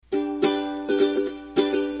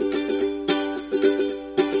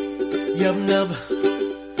yum nub.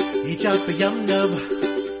 Each out the yum nub.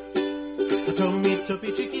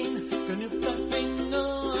 Topi chicken.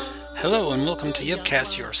 Hello and welcome to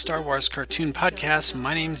Yubcast, your Star Wars cartoon podcast.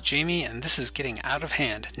 My name's Jamey and this is getting out of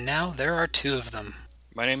hand. Now there are two of them.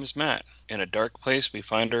 My name is Matt. In a dark place we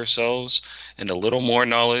find ourselves, and a little more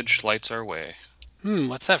knowledge lights our way.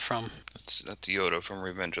 What's that from? That's Yoda from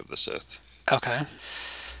Revenge of the Sith. Okay.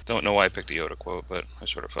 Don't know why I picked a Yoda quote, but I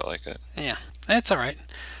sort of felt like it. Yeah, it's alright.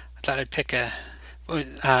 I thought I'd pick a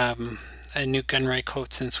Newt Gunray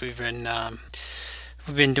quote since we've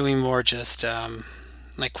been doing more just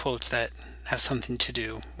like quotes that have something to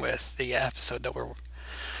do with the episode that we're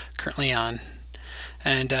currently on.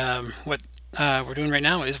 And what we're doing right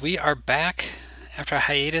now is we are back after a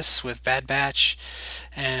hiatus with Bad Batch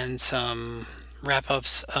and some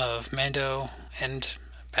wrap-ups of Mando and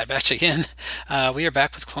Bad Batch again. We are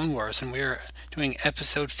back with Clone Wars, and we are doing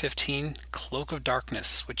episode 15, Cloak of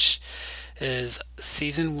Darkness, which is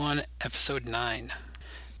season 1, episode 9.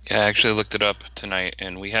 Yeah, I actually looked it up tonight,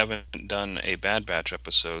 and we haven't done a Bad Batch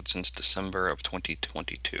episode since December of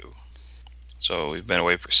 2022. So we've been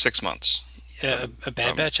away for 6 months. A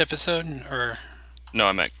Bad Batch episode, or? No,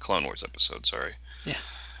 I meant Clone Wars episode, sorry. Yeah.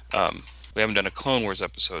 We haven't done a Clone Wars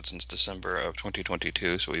episode since December of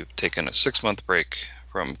 2022, so we've taken a 6-month break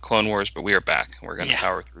from Clone Wars, but we are back. We're going to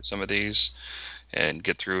power through some of these and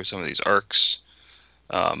get through some of these arcs,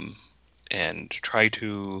 and try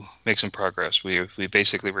to make some progress. We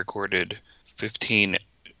basically recorded 15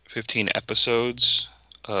 episodes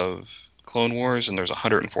of Clone Wars, and there's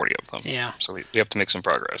 140 of them. Yeah. So we have to make some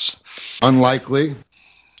progress. Unlikely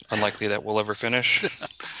that we'll ever finish.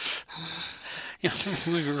 Yeah,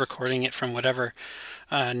 we were recording it from whatever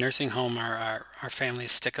nursing home our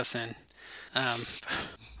families stick us in. Yeah.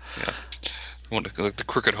 Like the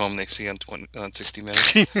crooked home they see on 60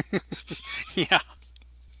 Minutes. Yeah.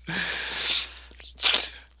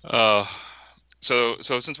 So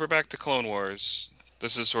since we're back to Clone Wars,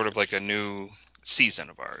 this is sort of like a new season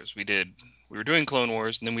of ours. We were doing Clone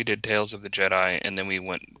Wars, and then we did Tales of the Jedi, and then we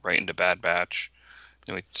went right into Bad Batch.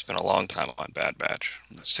 Then we spent a long time on Bad Batch.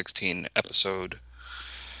 16 episodes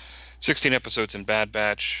in Bad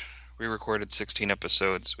Batch. We recorded 16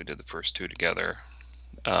 episodes. We did the first 2 together.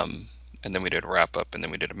 And then we did a wrap-up, and then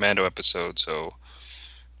we did a Mando episode. So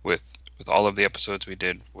with all of the episodes we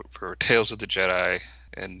did for Tales of the Jedi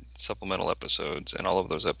and supplemental episodes and all of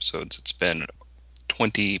those episodes, it's been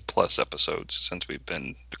 20-plus episodes since we've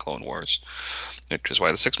been to Clone Wars, which is why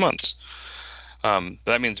the 6 months.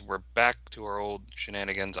 That means we're back to our old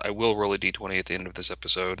shenanigans. I will roll a d20 at the end of this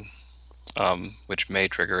episode, which may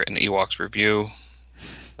trigger an Ewoks review,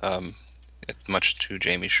 much to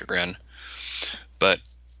Jamey's chagrin. But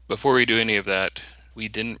before we do any of that, we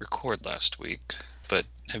didn't record last week, but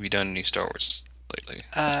have you done any Star Wars lately?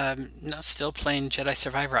 No, still playing Jedi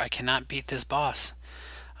Survivor. I cannot beat this boss.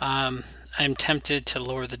 I'm tempted to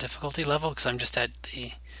lower the difficulty level because I'm just at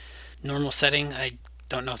the normal setting. I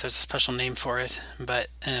don't know if there's a special name for it, but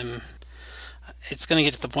it's going to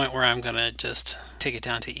get to the point where I'm going to just take it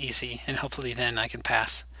down to easy, and hopefully then I can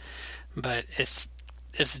pass. But it's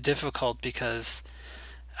difficult because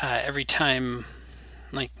every time,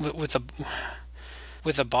 like with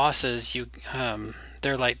the bosses, you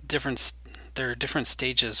they're like different. There are different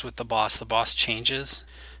stages with the boss. The boss changes,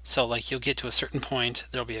 so like you'll get to a certain point,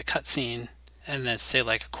 there'll be a cutscene, and then say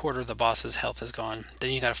like a quarter of the boss's health is gone. Then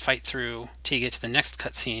you got to fight through till you get to the next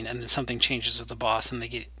cutscene, and then something changes with the boss, and they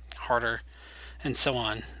get harder, and so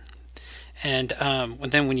on. And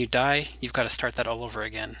then when you die, you've got to start that all over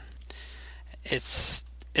again. It's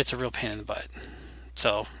a real pain in the butt.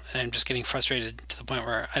 So I'm just getting frustrated to the point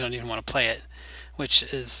where I don't even want to play it, which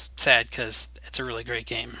is sad because it's a really great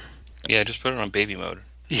game. Yeah, just put it on baby mode.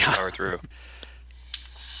 Yeah. Power through.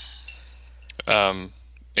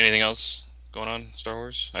 Anything else going on Star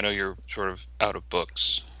Wars? I know you're sort of out of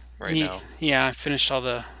books right now. Yeah, I finished all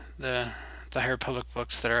the High Republic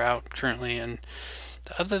books that are out currently, and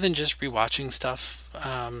other than just rewatching stuff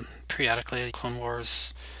periodically, like Clone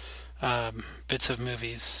Wars, bits of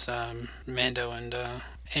movies, Mando and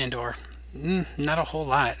Andor, not a whole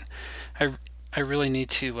lot. I really need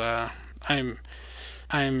to. I'm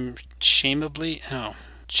shamefully. I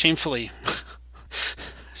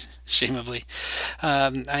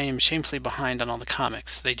am shamefully behind on all the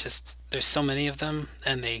comics. There's so many of them,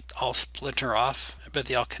 and they all splinter off, but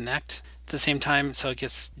they all connect at the same time, so it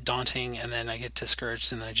gets daunting, and then I get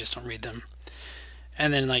discouraged, and then I just don't read them.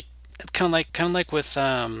 And then like it's kind of like with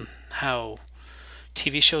how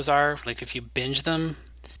TV shows are. Like if you binge them,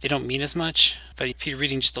 they don't mean as much, but if you're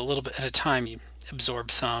reading just a little bit at a time, you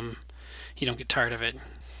absorb some. You don't get tired of it.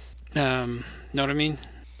 Know what I mean?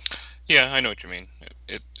 Yeah, I know what you mean.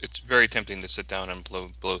 It's very tempting to sit down and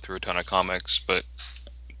blow through a ton of comics, but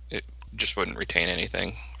it just wouldn't retain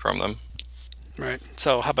anything from them. Right.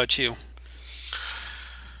 So, how about you?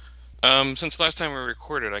 Since last time we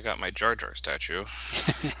recorded, I got my Jar Jar statue.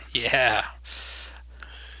 Yeah.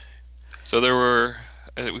 So there were,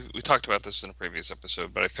 we talked about this in a previous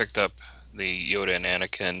episode, but I picked up the Yoda and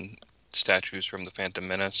Anakin statues from the Phantom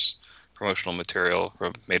Menace promotional material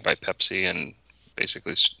made by Pepsi and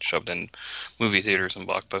basically shoved in movie theaters and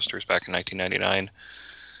blockbusters back in 1999.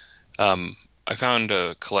 I found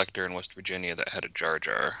a collector in West Virginia that had a Jar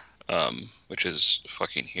Jar, which is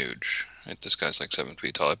fucking huge. This guy's like 7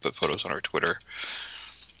 feet tall. I put photos on our Twitter.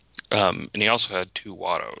 And he also had 2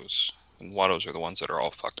 Wattos. And Wattos are the ones that are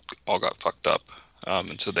all got fucked up.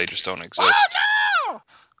 And so they just don't exist. Oh,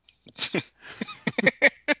 no!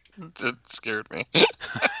 That scared me. I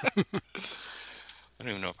don't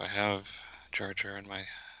even know if I have Jar Jar in my...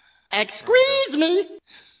 Excuse me!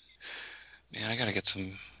 Man, I gotta get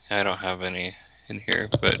some... I don't have any in here,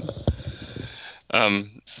 but...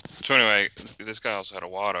 So anyway, this guy also had a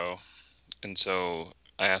Watto, and so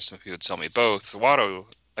I asked him if he would sell me both. The Watto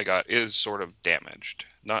I got is sort of damaged.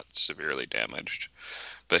 Not severely damaged,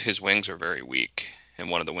 but his wings are very weak,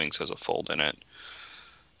 and one of the wings has a fold in it.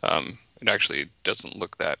 It actually doesn't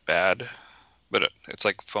look that bad, but it's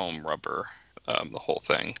like foam rubber, the whole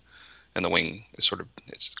thing. And the wing is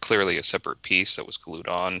it's clearly a separate piece that was glued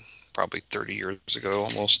on probably 30 years ago,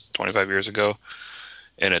 almost 25 years ago.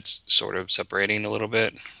 And it's sort of separating a little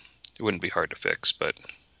bit. It wouldn't be hard to fix, but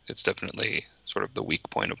it's definitely sort of the weak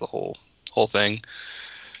point of the whole thing.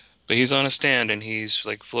 But he's on a stand and he's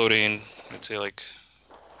like floating, I'd say like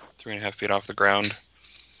 3.5 feet off the ground.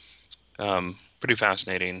 Pretty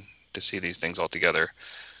fascinating to see these things all together.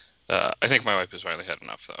 I think my wife has finally had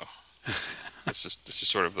enough, though. This is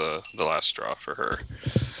sort of the last straw for her.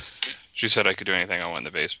 She said I could do anything I want in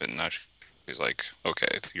the basement, and now she's like,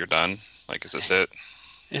 "Okay, you're done. Like, is this it?"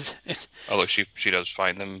 Although she does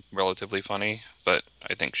find them relatively funny, but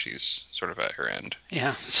I think she's sort of at her end.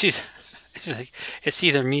 Yeah, she's like, it's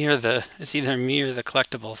either me or the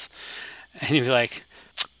collectibles, and you'd be like,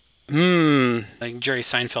 like Jerry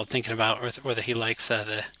Seinfeld thinking about whether he likes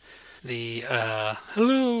the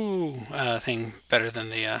hello thing better than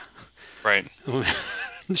the right.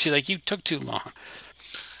 She's like, you took too long.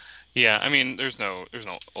 Yeah, I mean, there's no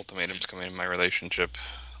ultimatums coming in my relationship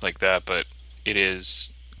like that, but it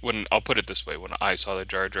is. I'll put it this way: when I saw the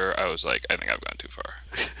Jar Jar, I was like, I think I've gone too far.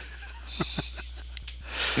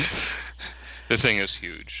 The thing is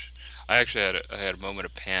huge. I actually had a moment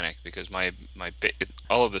of panic because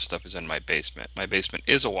all of this stuff is in my basement. My basement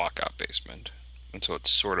is a walkout basement, and so it's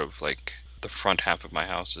sort of like the front half of my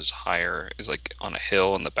house is like on a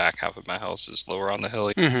hill, and the back half of my house is lower on the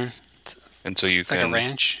hill. Mm-hmm. And so it's like a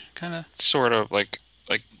ranch, kind of. Sort of like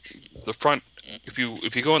the front. If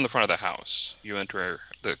you go in the front of the house, you enter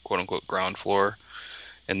the quote unquote ground floor,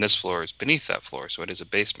 and this floor is beneath that floor, so it is a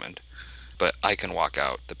basement. But I can walk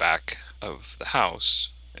out the back of the house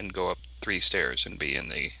and go up 3 stairs and be in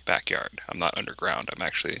the backyard. I'm not underground. I'm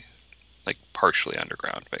actually like partially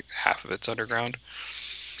underground. Like half of it's underground.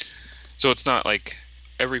 So it's not like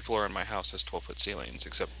every floor in my house has 12-foot ceilings,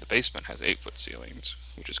 except the basement has 8-foot ceilings,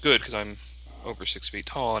 which is good because I'm over 6 feet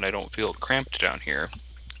tall and I don't feel cramped down here.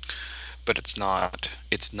 But it's not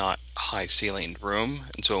high ceilinged room,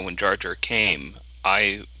 and so when Jar Jar came,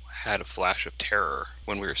 I had a flash of terror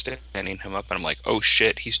when we were standing him up, and I'm like, oh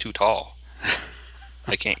shit, he's too tall.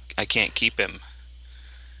 I can't keep him.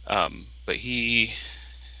 But he's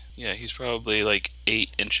probably like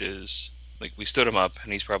 8 inches. Like, we stood him up,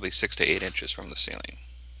 and he's probably 6 to 8 inches from the ceiling.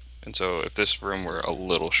 And so if this room were a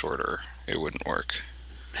little shorter, it wouldn't work.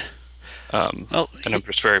 And I'm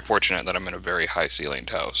just very fortunate that I'm in a very high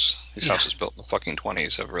ceilinged house. These houses built in the fucking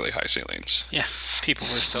 20s have really high ceilings. Yeah, people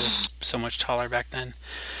were so much taller back then.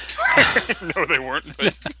 No, they weren't.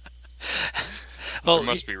 But well, there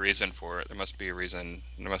must be a reason for it. There must be a reason.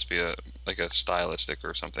 There must be a stylistic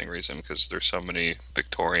or something reason, because there's so many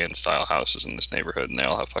Victorian style houses in this neighborhood, and they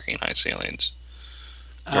all have fucking high ceilings.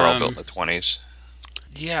 They're all built in the 20s.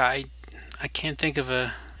 Yeah, I can't think of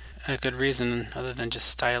a good reason other than just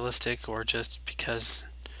stylistic, or just because,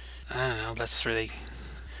 I don't know, that's where they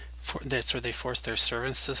force their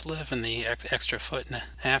servants to live, in the extra 1.5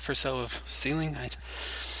 feet or so of ceiling.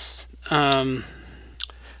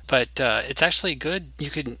 But it's actually good. You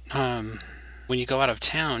could, when you go out of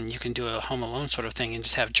town, you can do a Home Alone sort of thing and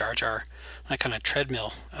just have Jar Jar, like kind of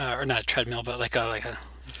treadmill, or not a treadmill, but like a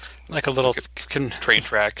little train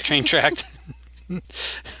track. Train track. It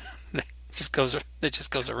just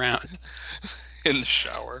goes around in the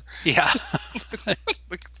shower. Yeah.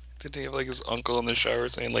 Did he have like his uncle in the shower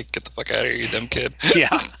saying like, "Get the fuck out of here, you dumb kid"?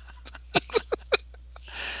 Yeah.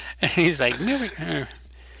 And he's like, here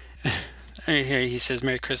he says,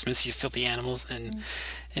 "Merry Christmas, you filthy animals," and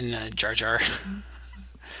Jar Jar.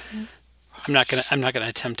 I'm not gonna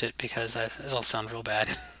attempt it because it'll sound real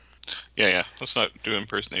bad. Yeah. Let's not do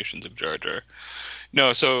impersonations of Jar Jar.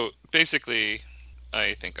 No, so basically,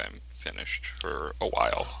 I think I'm finished for a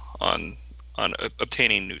while on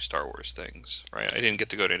obtaining new Star Wars things. Right, I didn't get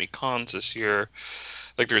to go to any cons this year.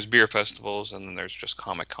 Like there's beer festivals and then there's just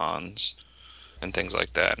Comic Cons and things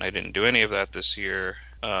like that, and I didn't do any of that this year.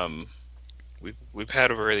 We've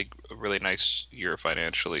had a really nice year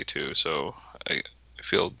financially too, so I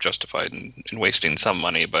feel justified in wasting some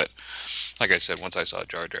money. But like I said, once I saw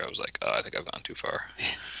Jar Jar, I was like, oh, I think I've gone too far.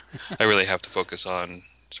 I really have to focus on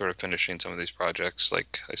sort of finishing some of these projects.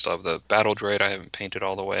 Like I still have the battle droid I haven't painted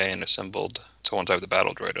all the way and assembled. So once I have the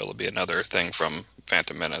battle droid, it'll be another thing from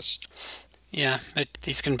Phantom Menace. Yeah, but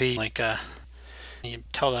these can be like you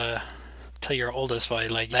tell your oldest boy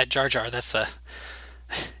like that Jar Jar. That's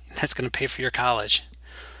going to pay for your college.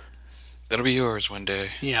 That'll be yours one day.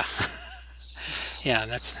 Yeah. Yeah,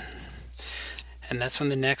 that's when that's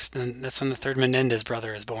when the third Menendez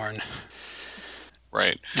brother is born.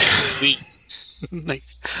 Right. Like,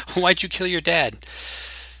 why'd you kill your dad?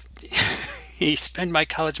 He spent my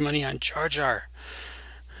college money on Jar Jar.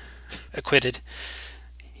 Acquitted.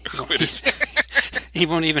 He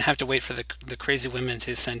won't even have to wait for the crazy women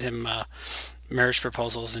to send him marriage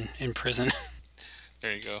proposals in prison.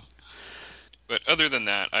 There you go. But other than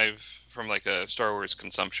that, from like a Star Wars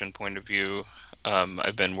consumption point of view,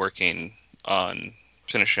 I've been working on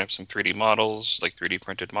finishing up some 3D models, like 3D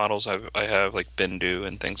printed models. I have like Bendu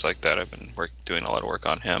and things like that. I've been doing a lot of work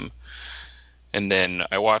on him. And then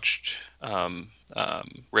I watched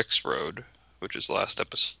Rick's Road, which is the last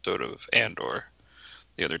episode of Andor,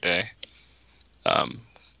 the other day,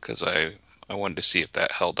 because I wanted to see if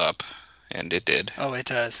that held up, and it did. Oh, it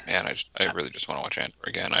does. And I really just want to watch Andor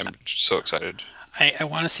again. I'm just so excited. I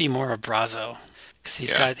want to see more of Brazo, because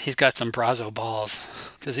he's got some Brazo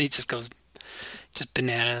balls, because he just goes just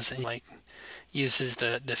bananas and like uses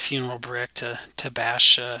the funeral brick to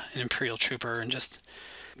bash an Imperial trooper and just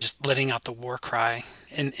letting out the war cry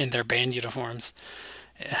in their band uniforms.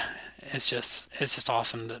 It's just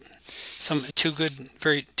awesome that two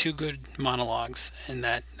good monologues in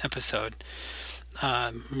that episode.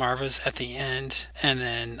 Marva's at the end, and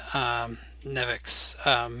then Nevik's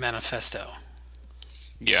manifesto.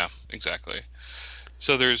 Yeah, exactly.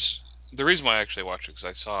 So the reason why I actually watched it because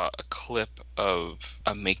I saw a clip of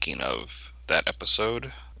a making of that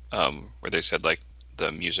episode, where they said like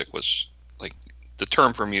the music was like the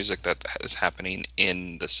term for music that is happening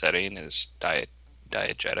in the setting is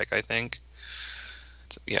diegetic, I think.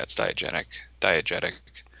 It's diegetic.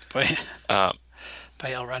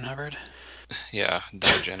 By L. Ron Hubbard. Yeah,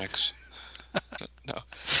 diegetics. No,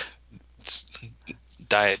 it's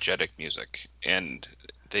diegetic music, and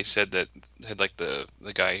they said that had like the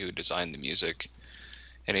guy who designed the music,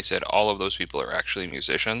 and he said all of those people are actually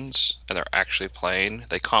musicians and they're actually playing.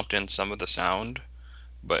 They comped in some of the sound,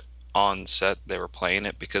 but on set they were playing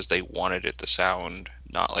it because they wanted it to sound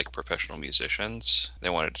not like professional musicians. They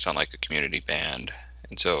wanted it to sound like a community band,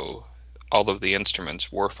 and so all of the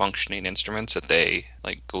instruments were functioning instruments that they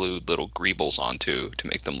like glued little greebles onto to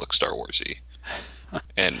make them look Star Warsy.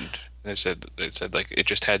 And they said like it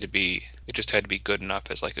just had to be good enough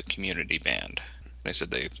as like a community band. And I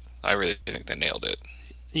said I really think they nailed it.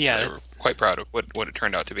 Yeah, they were quite proud of what it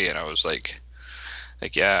turned out to be, and I was like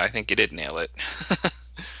yeah, I think you did nail it.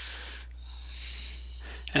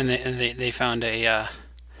 And they found a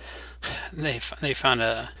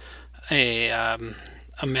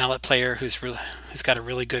mallet player who's got a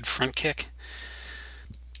really good front kick.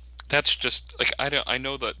 That's just like I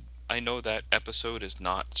know that episode is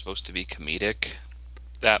not supposed to be comedic.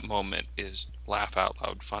 That moment is laugh out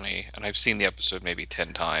loud funny, and I've seen the episode maybe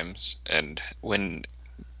 10 times. And when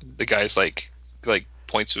the guy's like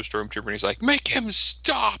points to a stormtrooper and he's like, "Make him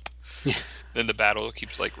stop!" Then the battle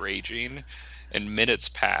keeps like raging, and minutes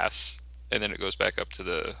pass, and then it goes back up to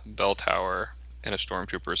the bell tower, and a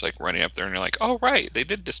stormtrooper is like running up there, and you're like, "Oh right, they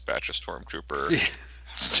did dispatch a stormtrooper."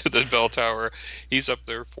 To the bell tower. He's up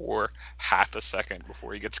there for half a second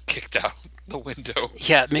before he gets kicked out the window.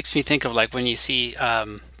 Yeah, it makes me think of like when you see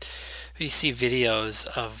videos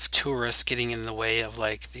of tourists getting in the way of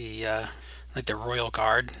like the Royal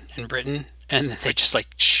Guard in Britain, and they just like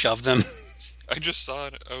shove them. I just saw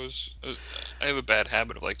it. I have a bad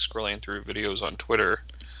habit of like scrolling through videos on Twitter,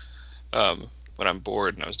 when I'm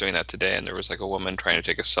bored, and I was doing that today, and there was like a woman trying to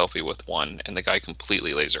take a selfie with one, and the guy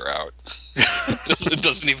completely lays her out. It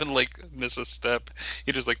doesn't even like miss a step.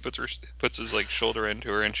 He just like puts his like shoulder into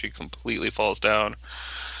her, and she completely falls down.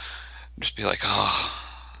 Just be like,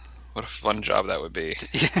 oh, what a fun job that would be.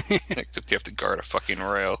 Except you have to guard a fucking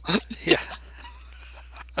rail. Yeah.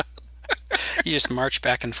 You just march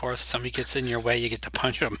back and forth. Somebody gets in your way, you get to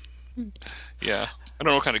punch them. Yeah. I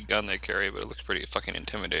don't know what kind of gun they carry, but it looks pretty fucking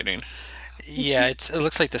intimidating. Yeah, it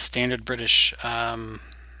looks like the standard British battle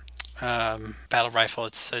rifle.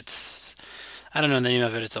 It's I don't know the name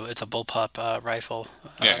of it. It's a bullpup rifle.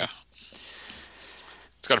 Yeah.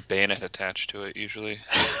 It's got a bayonet attached to it usually.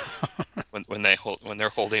 when they're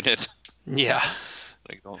holding it. Yeah.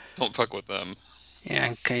 Like don't fuck with them. Yeah,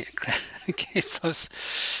 in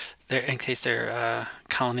case their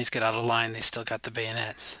colonies get out of line, they still got the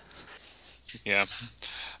bayonets. Yeah.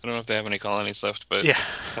 I don't know if they have any colonies left, but yeah,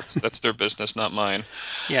 that's their business, not mine.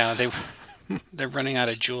 Yeah, they're running out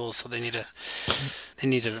of jewels, so they need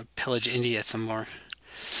to pillage India some more.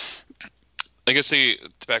 I guess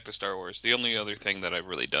back to Star Wars. The only other thing that I've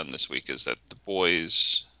really done this week is that the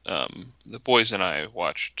boys and I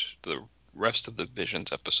watched the rest of the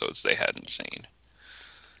Visions episodes they hadn't seen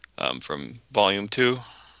from Volume 2,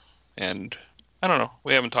 and I don't know.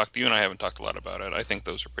 You and I haven't talked a lot about it. I think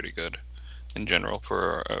those are pretty good in general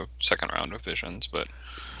for a second round of Visions, but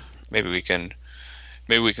maybe we can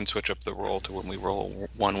switch up the roll to when we roll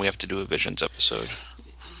one, we have to do a Visions episode.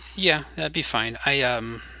 Yeah, that'd be fine.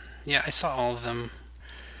 I saw all of them.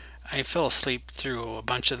 I fell asleep through a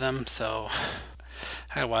bunch of them, so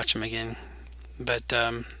I gotta watch them again. But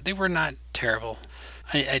they were not terrible.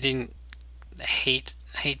 I didn't hate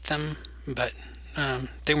them, but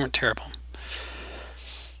they weren't terrible.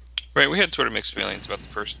 Right, we had sort of mixed feelings about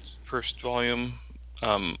the first volume.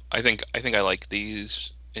 I think I like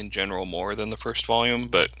these in general more than the first volume,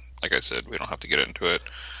 but like I said, we don't have to get into it.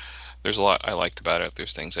 There's a lot I liked about it.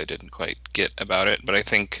 There's things I didn't quite get about it, but I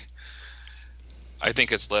think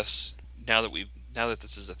it's less now that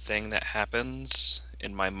this is a thing that happens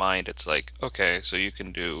in my mind. It's like, okay, so you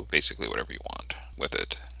can do basically whatever you want with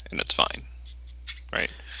it, and it's fine, right?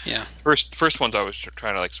 Yeah. First ones I was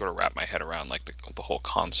trying to like sort of wrap my head around like the whole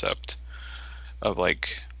concept of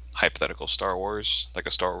like hypothetical Star Wars, like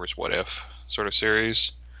a Star Wars What If sort of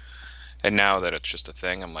series. And now that it's just a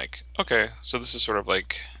thing, I'm like, okay, so this is sort of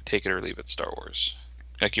like take it or leave it Star Wars.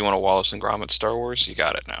 Like, you want a Wallace and Gromit Star Wars? You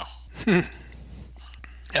got it now.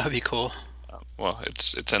 That would be cool. Well,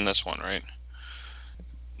 it's in this one, right?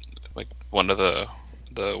 Like, one of the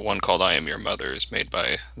one called I Am Your Mother is made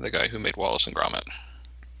by the guy who made Wallace and Gromit.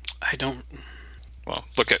 I don't... Well,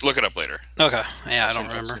 look it up later. Okay. Yeah, I don't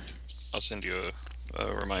remember. I'll send you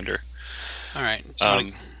a reminder. All right.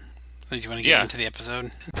 Do you want to get into the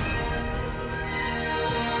episode?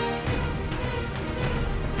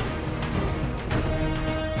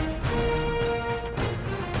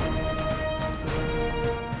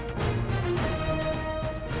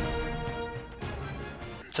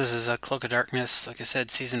 This is Cloak of Darkness, like I said,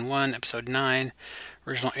 Season 1, Episode 9,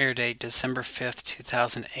 original air date December 5th,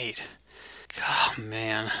 2008. Oh,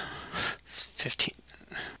 man. It's 15...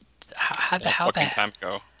 How the hell did time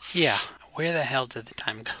go? Yeah, where the hell did the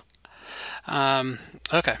time go?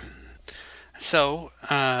 Okay. So,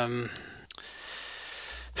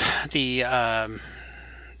 the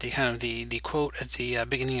quote at the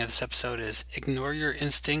beginning of this episode is, "Ignore your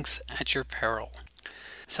instincts at your peril."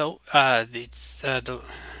 So, the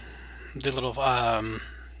little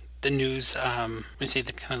the news we say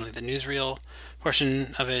the kind of like the newsreel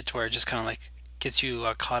portion of it, where it just kind of like gets you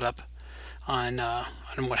caught up on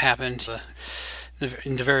what happened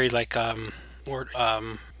in the very like World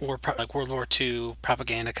War II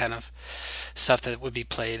propaganda kind of stuff that would be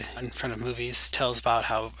played in front of movies. Tells about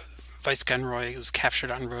how Vice Gunray was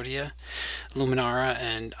captured on Rhodia, Luminara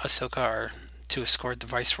and Ahsoka are to escort the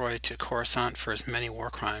Viceroy to Coruscant for his many war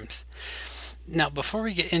crimes. Now, before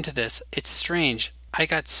we get into this, it's strange. I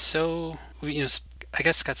got so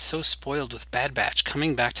spoiled with Bad Batch.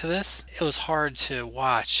 Coming back to this, it was hard to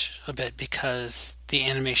watch a bit because the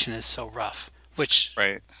animation is so rough. Which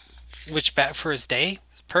back for his day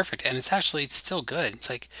is perfect, and it's still good. It's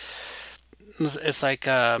like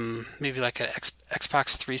maybe like an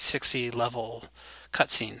Xbox 360 level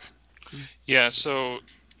cutscenes. Yeah, so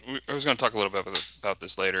I was going to talk a little bit about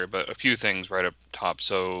this later, but a few things right up top.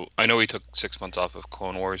 So I know we took 6 months off of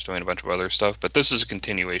Clone Wars doing a bunch of other stuff, but this is a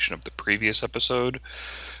continuation of the previous episode,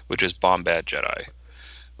 which is Bombad Jedi,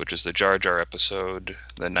 which is the Jar Jar episode,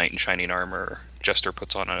 the Knight in Shining Armor, Jester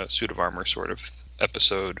puts on a suit of armor sort of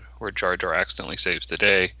episode, where Jar Jar accidentally saves the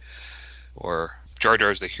day, or Jar Jar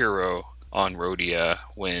is the hero, on Rhodia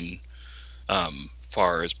when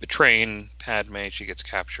Far is betraying Padme. She gets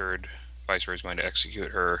captured. Viceroy is going to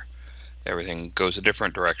execute her. Everything goes a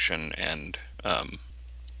different direction, and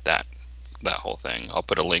that whole thing. I'll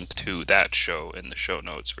put a link to that show in the show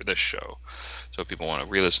notes for this show. So if people want to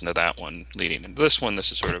re-listen to that one leading into this one,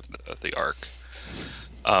 this is sort of the arc.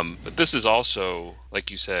 But this is also, like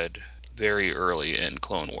you said, very early in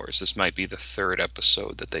Clone Wars. This might be the third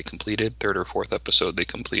or fourth episode they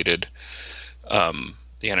completed the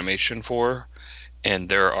animation for, and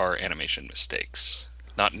there are animation mistakes.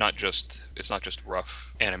 It's not just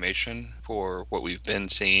rough animation for what we've been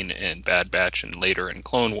seeing in Bad Batch and later in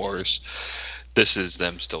Clone Wars. This is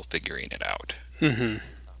them still figuring it out,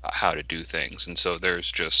 how to do things, and so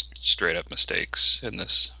there's just straight up mistakes in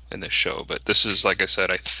this show. But this is, like I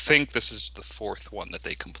said, I think this is the fourth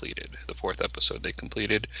episode they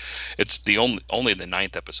completed. It's the only the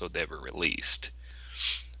 9th episode they ever released,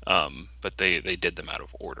 but they did them out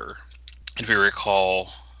of order. If you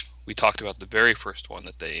recall, we talked about the very first one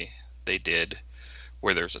that they did,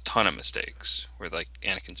 where there's a ton of mistakes, where like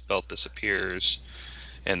Anakin's belt disappears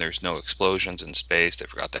and there's no explosions in space. They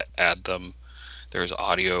forgot to add them. There's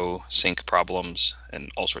audio sync problems and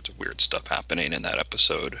all sorts of weird stuff happening in that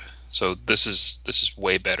episode. So this is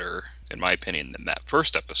way better, in my opinion, than that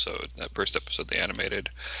first episode they animated.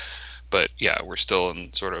 But yeah, we're still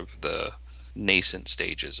in sort of the nascent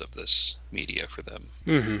stages of this media for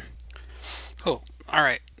them. Cool. All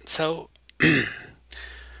right. So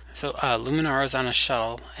Luminara's on a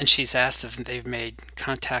shuttle, and she's asked if they've made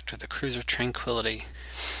contact with the cruiser Tranquility.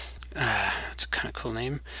 That's a kind of cool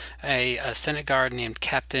name. A Senate guard named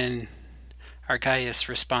Captain Argaius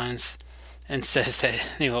responds and says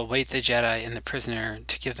that they will await the Jedi and the prisoner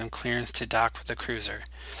to give them clearance to dock with the cruiser.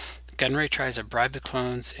 Gunray tries to bribe the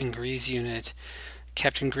clones in Gree's unit.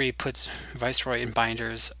 Captain Gree puts Viceroy in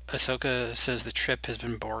binders. Ahsoka says the trip has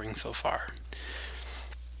been boring so far.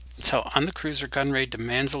 So on the cruiser, Gunray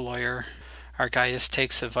demands a lawyer. Argaius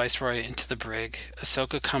takes the Viceroy into the brig.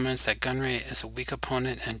 Ahsoka comments that Gunray is a weak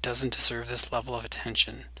opponent and doesn't deserve this level of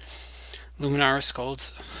attention. Luminara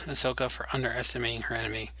scolds Ahsoka for underestimating her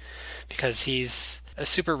enemy because he's a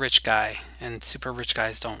super rich guy, and super rich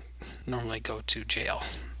guys don't normally go to jail.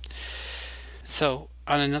 So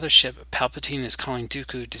on another ship, Palpatine is calling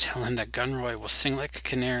Dooku to tell him that Gunray will sing like a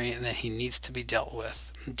canary and that he needs to be dealt with.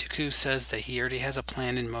 Dooku says that he already has a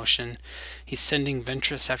plan in motion. He's sending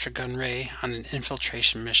Ventress after Gunray on an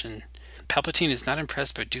infiltration mission. Palpatine is not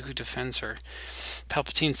impressed, but Dooku defends her.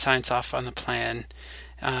 Palpatine signs off on the plan.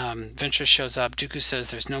 Ventress shows up. Dooku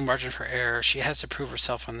says there's no margin for error. She has to prove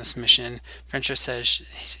herself on this mission. Ventress says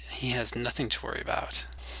he has nothing to worry about.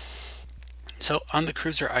 So on the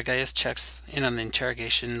cruiser, Argaius checks in on the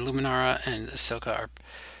interrogation. Luminara and Ahsoka are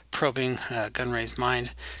probing Gunray's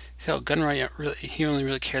mind. So Gunray he only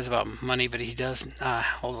really cares about money, but he does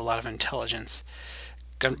hold a lot of intelligence.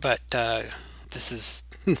 But this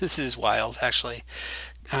is wild, actually.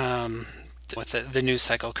 With the news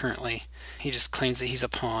cycle currently, he just claims that he's a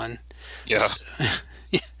pawn. Yeah.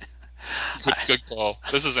 Good call.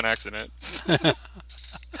 This is an accident.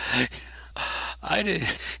 I did.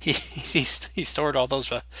 He stored all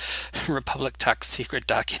those Republic top secret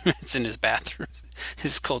documents in his bathroom,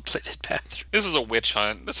 his cold-plated bathroom. This is a witch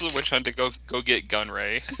hunt. To go get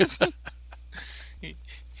Gunray.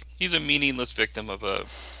 He's a meaningless victim of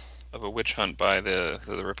a witch hunt by the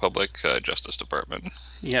Republic Justice Department.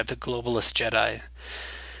 Yeah, the globalist Jedi.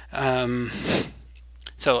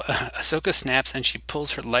 So Ahsoka snaps and she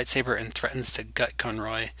pulls her lightsaber and threatens to gut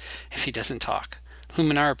Gunray if he doesn't talk.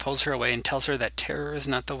 Luminara pulls her away and tells her that terror is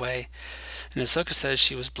not the way, and Ahsoka says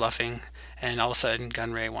she was bluffing, and all of a sudden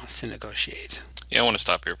Gunray wants to negotiate. Yeah, I want to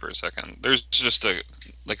stop here for a second. There's just a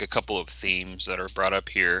couple of themes that are brought up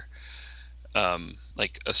here.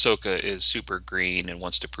 Like Ahsoka is super green and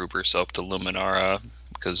wants to prove herself to Luminara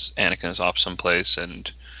because Anakin is off someplace, and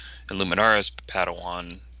Luminara's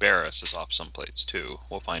Padawan Barriss is off someplace too.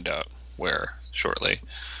 We'll find out where shortly.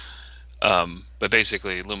 But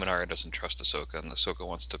basically, Luminara doesn't trust Ahsoka, and Ahsoka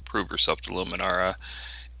wants to prove herself to Luminara,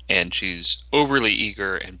 and she's overly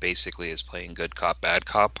eager and basically is playing good cop, bad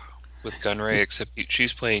cop with Gunray, except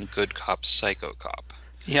she's playing good cop, psycho cop.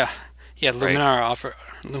 Yeah. Right?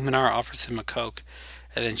 Luminara offers him a Coke,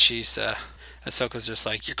 and then Ahsoka's just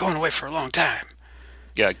like, "You're going away for a long time."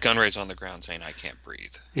 Yeah, Gunray's on the ground saying, "I can't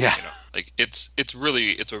breathe." Yeah. Like it's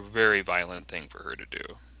a very violent thing for her to do,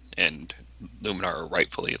 and Luminara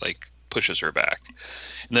rightfully pushes her back.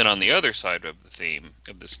 And then on the other side of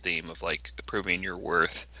this theme of proving your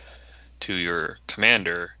worth to your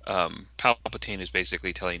commander, Palpatine is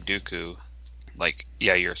basically telling Dooku,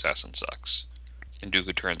 yeah, your assassin sucks. and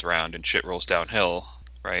Dooku turns around and shit rolls downhill,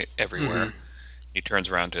 right, everywhere. Mm-hmm. He turns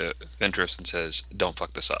around to Ventress and says, "Don't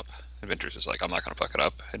fuck this up." And Ventress is like, "I'm not going to fuck it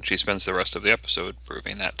up." And she spends the rest of the episode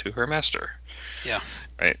proving that to her master. Yeah.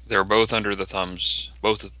 Right? They're both under the thumbs.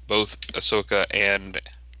 Both Ahsoka and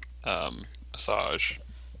Asajj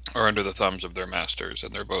are under the thumbs of their masters,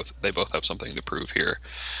 and they both have something to prove here.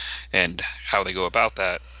 And how they go about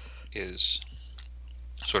that is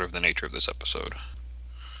sort of the nature of this episode.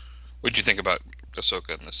 What did you think about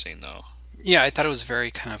Ahsoka in this scene, though? Yeah, I thought it was very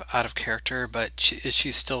kind of out of character, but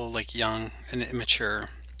she's still like young and immature,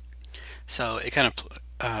 so it kind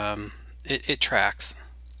of it tracks.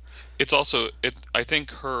 It's also I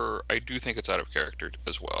do think it's out of character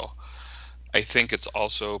as well. I think it's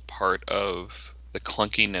also part of the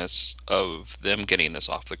clunkiness of them getting this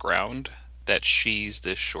off the ground that she's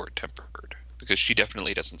this short-tempered, because she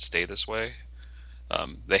definitely doesn't stay this way.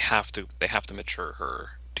 They have to mature her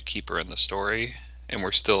to keep her in the story, and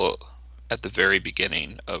we're still at the very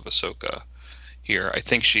beginning of Ahsoka here. I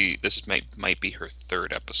think this might be her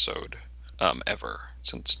third episode ever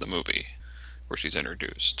since the movie where she's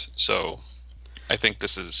introduced. So I think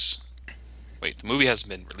the movie hasn't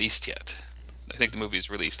been released yet. I think the movie is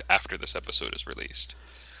released after this episode is released.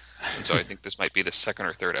 And so I think this might be the second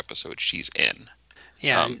or third episode she's in.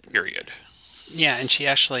 Yeah. Period. Yeah, and she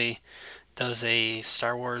actually does a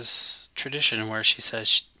Star Wars tradition where she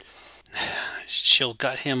says she'll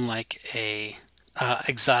gut him like a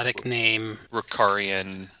exotic name,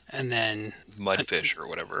 Ricarian, and then mudfish or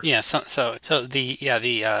whatever. Yeah, so the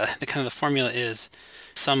kind of the formula is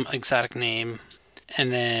some exotic name,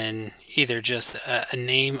 and then either just a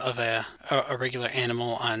name of a regular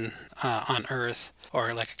animal on Earth,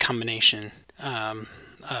 or like a combination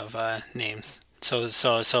of names. So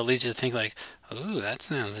it leads you to think like, ooh, that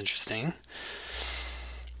sounds interesting.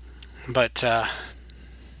 But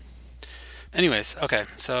anyways, okay,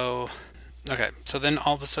 so then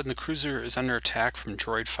all of a sudden the cruiser is under attack from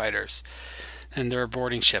droid fighters, and they're a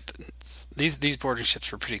boarding ship. These boarding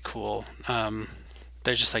ships were pretty cool.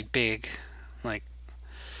 They're just like big, like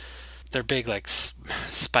they're big like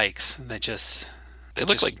spikes. They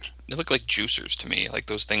look like juicers to me, like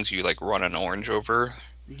those things you like run an orange over.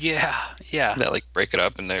 Yeah. That like break it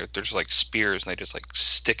up, and they're just like spears, and they just like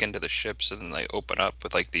stick into the ships, and then they open up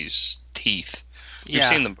with like these teeth. We've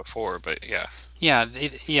seen them before, but yeah.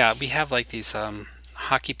 Yeah, we have like these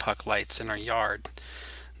hockey puck lights in our yard.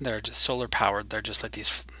 They're just solar powered. They're just like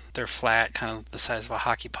these. They're flat, kind of the size of a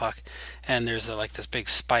hockey puck, and there's like this big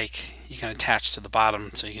spike you can attach to the bottom,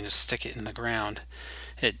 so you can just stick it in the ground.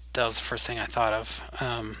 That was the first thing I thought of.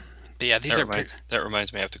 But yeah, that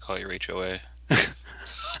reminds me, I have to call your HOA.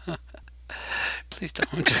 Please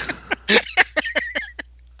don't.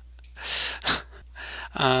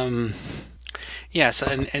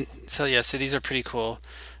 So these are pretty cool.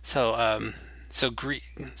 We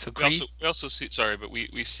also see, sorry, but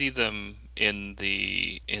we see them in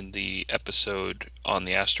the episode on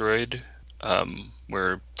the asteroid,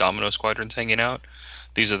 where Domino Squadron's hanging out.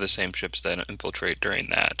 These are the same ships that infiltrate during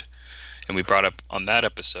that, and we brought up on that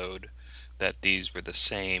episode that these were the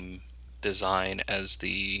same design as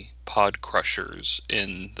the pod crushers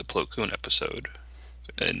in the Plo Koon episode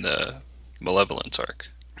in the Malevolence arc.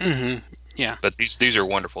 Mm-hmm. Yeah. But these are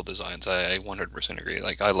wonderful designs. I 100% agree.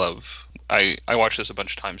 Like I watched this a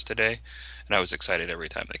bunch of times today, and I was excited every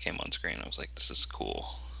time they came on screen. I was like, this is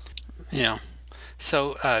cool. Yeah.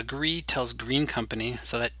 So Gree tells Green Company,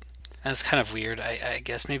 so that's kind of weird. I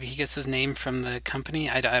guess maybe he gets his name from the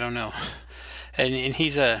company. I don't know. And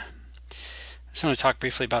he's I just want to talk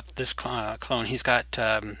briefly about this clone. He's got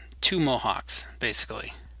 2 mohawks,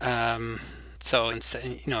 basically. So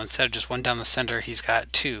instead of just one down the center, he's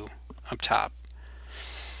got 2 up top.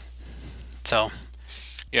 So.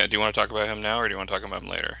 Yeah, do you want to talk about him now, or do you want to talk about him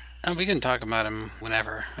later? We can talk about him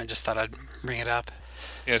whenever. I just thought I'd bring it up.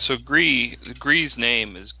 Yeah, so Gree's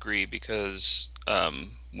name is Gree because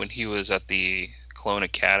when he was at the Clone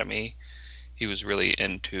Academy, he was really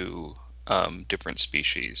into different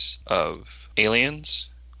species of aliens,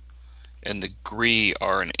 and the Gree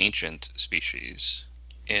are an ancient species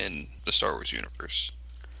in the Star Wars universe,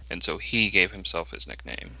 and so he gave himself his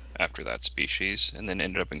nickname after that species, and then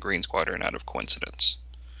ended up in Green Squadron out of coincidence.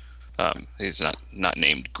 He's not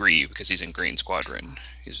named Gree because he's in Green Squadron.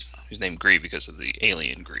 He's named Gree because of the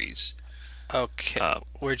alien Grees. Okay.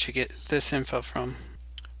 Where'd you get this info from?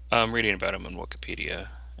 I'm reading about him on Wikipedia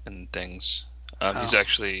and things. He's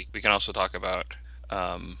actually. We can also talk about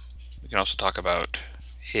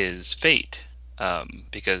his fate,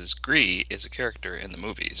 because Gree is a character in the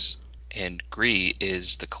movies, and Gree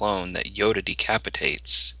is the clone that Yoda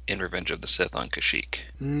decapitates in Revenge of the Sith on Kashyyyk.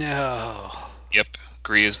 No. Yep.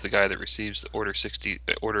 Gree is the guy that receives the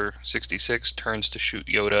Order 66, turns to shoot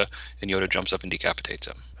Yoda, and Yoda jumps up and decapitates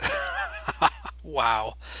him.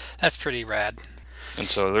 Wow, that's pretty rad. And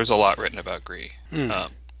so there's a lot written about Gree,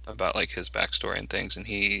 about like his backstory and things. And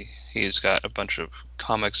he's got a bunch of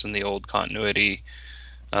comics in the old continuity,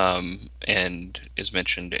 and is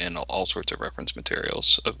mentioned in all sorts of reference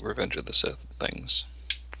materials of Revenge of the Sith things.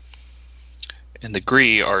 And the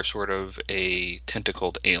Gree are sort of a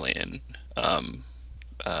tentacled alien.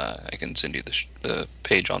 I can send you the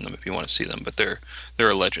page on them if you want to see them, but they're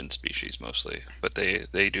a legend species mostly. But they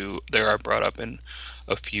are brought up in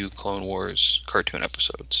a few Clone Wars cartoon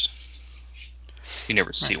episodes. You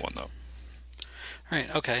never see one though.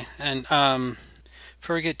 Right. Okay. And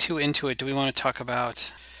before we get too into it, do we want to talk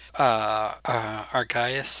about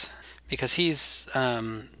Argaius? Because he's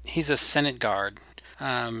a Senate guard.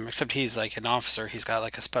 Except he's like an officer. He's got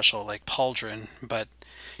like a special like pauldron, but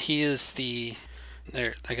he is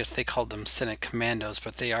I guess they called them Senate commandos,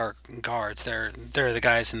 but they are guards. They're the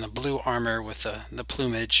guys in the blue armor with the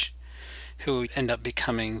plumage, who end up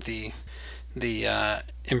becoming the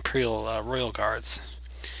Imperial Royal Guards.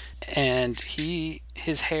 And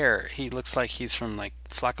his hair, he looks like he's from like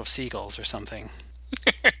Flock of Seagulls or something.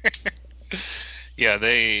 Yeah,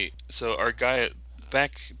 Argaius,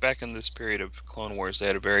 back in this period of Clone Wars, they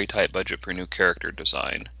had a very tight budget for new character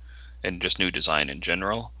design and just new design in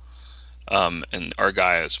general. And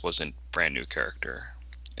Argaius wasn't brand new character,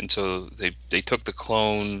 and so they took the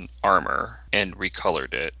clone armor and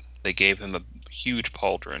recolored it. They gave him a huge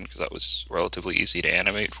pauldron because that was relatively easy to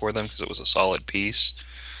animate for them because it was a solid piece.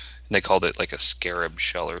 And they called it like a scarab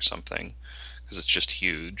shell or something because it's just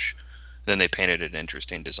huge. Then they painted an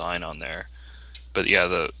interesting design on there. But yeah,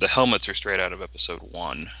 the helmets are straight out of Episode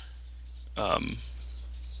 1.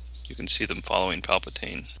 You can see them following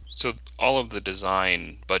Palpatine. So all of the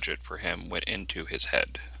design budget for him went into his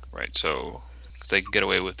head, right? So they can get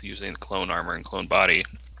away with using the clone armor and clone body.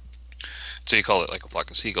 So you call it like a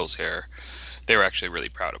flock of seagulls hair. They were actually really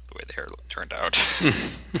proud of the way the hair turned out.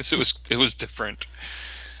 Because it was different.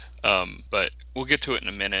 But we'll get to it in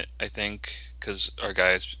a minute, I think, because our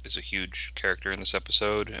guy is a huge character in this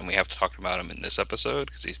episode, and we have to talk about him in this episode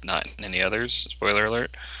because he's not in any others. Spoiler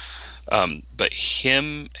alert. But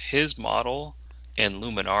his model and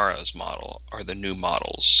Luminara's model are the new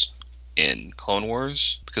models in Clone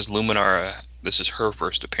Wars, because Luminara, this is her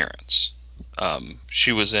first appearance.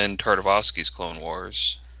 She was in Tartakovsky's Clone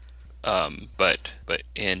Wars, but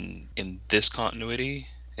in this continuity,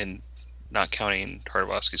 and not counting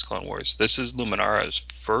Tartakovsky's Clone Wars, this is Luminara's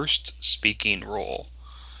first speaking role.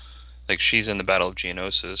 Like, she's in the Battle of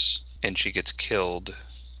Geonosis, and she gets killed,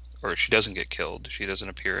 or she doesn't get killed. She doesn't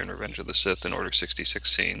appear in Revenge of the Sith and Order 66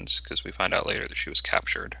 scenes, because we find out later that she was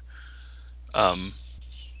captured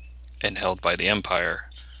and held by the Empire.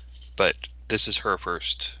 But this is her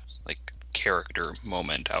first like character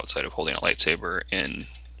moment outside of holding a lightsaber in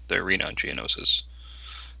the arena on Geonosis.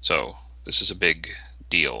 So this is a big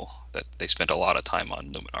deal that they spent a lot of time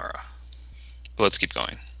on Luminara. But let's keep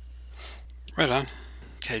going. Right on.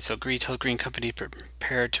 Okay, so Gree tells Green Company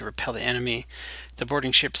prepared to repel the enemy. The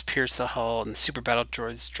boarding ships pierce the hull, and the super battle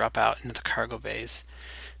droids drop out into the cargo bays.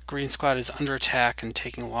 Green Squad is under attack and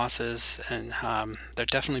taking losses, and they're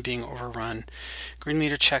definitely being overrun. Green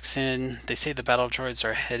Leader checks in. They say the battle droids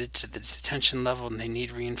are headed to the detention level and they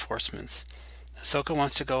need reinforcements. Ahsoka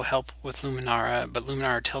wants to go help with Luminara, but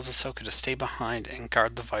Luminara tells Ahsoka to stay behind and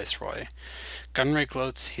guard the Viceroy. Gunray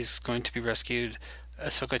gloats he's going to be rescued.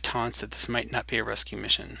 Ahsoka taunts that this might not be a rescue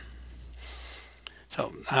mission.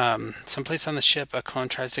 So, someplace on the ship, a clone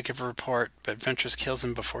tries to give a report, but Ventress kills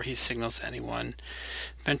him before he signals anyone.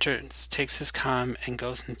 Ventress takes his comm and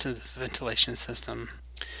goes into the ventilation system.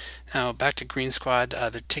 Now, back to Green Squad.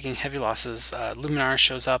 They're taking heavy losses. Luminara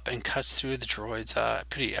shows up and cuts through the droids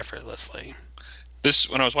pretty effortlessly.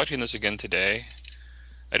 When I was watching this again today,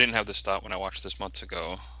 I didn't have this thought when I watched this months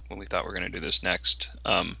ago, when we thought we were going to do this next.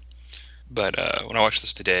 But when I watched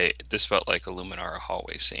this today, this felt like a Luminara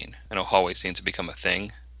hallway scene. I know hallway scenes have become a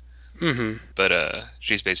thing. Mm-hmm. But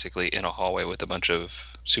she's basically in a hallway with a bunch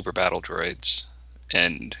of super battle droids,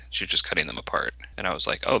 and she's just cutting them apart. And I was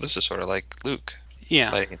like, oh, this is sort of like Luke.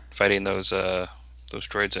 Yeah. Fighting those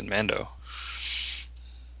droids in Mando.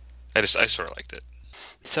 I sort of liked it.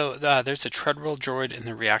 So there's a treadwheel droid in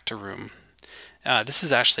the reactor room. This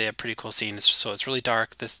is actually a pretty cool scene. So it's really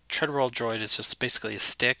dark. This treadwheel droid is just basically a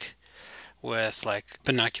stick with like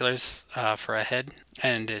binoculars for a head,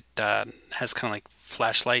 and it has kind of like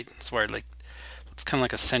flashlight. It's where like it's kind of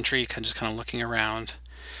like a sentry, just kind of looking around.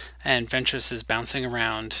 And Ventress is bouncing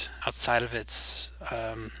around outside of its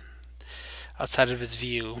outside of his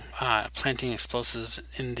view, planting explosives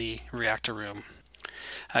in the reactor room.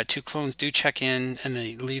 Two clones do check in, and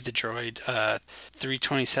they leave the droid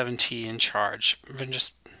 327T in charge.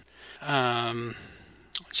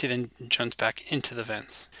 She then jumps back into the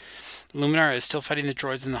vents. Luminara is still fighting the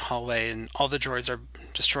droids in the hallway, and all the droids are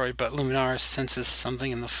destroyed, but Luminara senses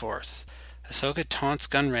something in the Force. Ahsoka taunts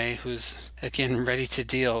Gunray, who's again ready to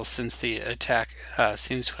deal since the attack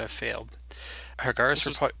seems to have failed.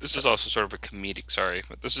 This is also sort of a comedic,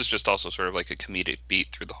 but this is just also sort of like a comedic beat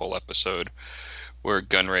through the whole episode, where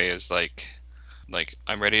Gunray is like,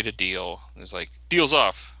 I'm ready to deal. And he's like, deal's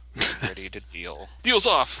off. Ready to deal. Deal's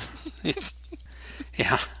off.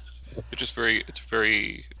 Yeah. It's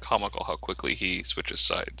very comical how quickly he switches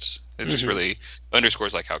sides. It just really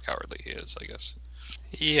underscores like how cowardly he is, I guess.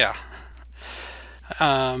 Yeah.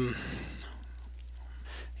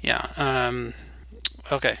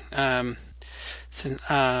 Okay. Since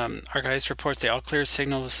Argyles reports the all-clear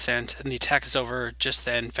signal was sent and the attack is over, just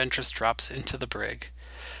then Ventress drops into the brig.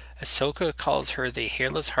 Ahsoka calls her the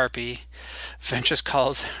hairless harpy. Ventress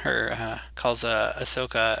calls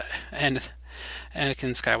Ahsoka and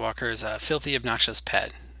Anakin Skywalker's filthy, obnoxious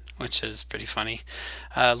pet, which is pretty funny.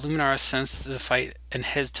 Luminara senses the fight and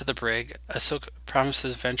heads to the brig. Ahsoka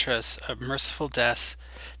promises Ventress a merciful death.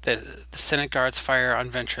 The Senate guards fire on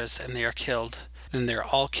Ventress and they are killed. Then they're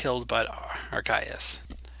all killed but Argyles.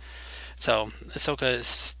 So Ahsoka is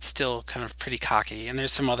still kind of pretty cocky, and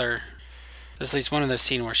there's at least one other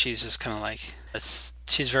scene where she's just kind of like,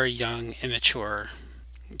 she's very young, immature,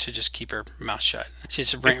 to just keep her mouth shut.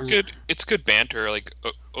 It's good banter. Like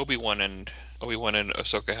Obi-Wan and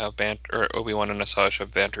Ahsoka have banter, or Obi-Wan and Asajj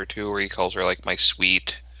have banter too, where he calls her like my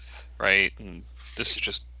sweet, right? And this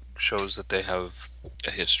just shows that they have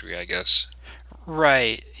a history, I guess.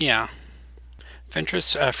 Right. Yeah.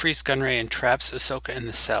 Ventress frees Gunray and traps Ahsoka in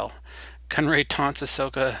the cell. Gunray taunts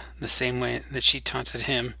Ahsoka the same way that she taunted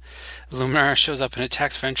him. Luminara shows up and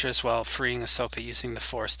attacks Ventress while freeing Ahsoka using the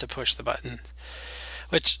Force to push the button.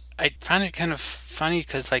 Which I find it kind of funny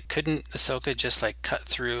because, like, couldn't Ahsoka just like cut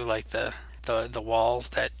through like the walls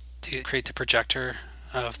that to create the projector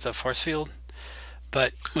of the Force field?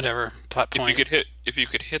 But whatever, plot point. If you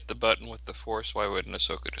could hit the button with the Force, why wouldn't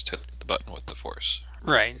Ahsoka just hit the button with the Force?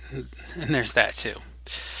 Right, and there's that too.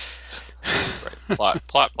 Right,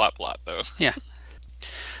 plot though. Yeah.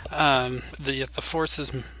 The Force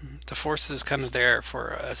is kind of there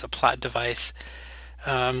as a plot device,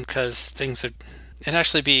 because things would. It'd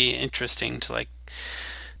actually be interesting to like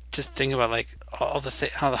just think about like all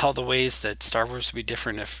the ways that Star Wars would be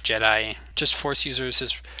different if Jedi, just Force users,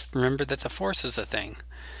 just remembered that the Force is a thing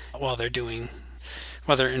while they're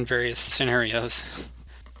in various scenarios.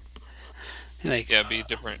 Like, it'd be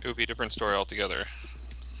different. It would be a different story altogether.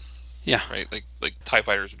 Yeah. Right. Like TIE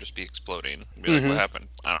fighters would just be exploding. Be like, what happened?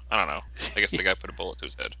 I don't know. I guess the guy put a bullet to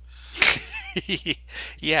his head.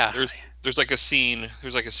 Yeah. There's like a scene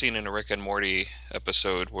in a Rick and Morty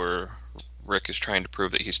episode where Rick is trying to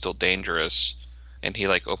prove that he's still dangerous, and he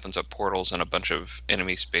like opens up portals in a bunch of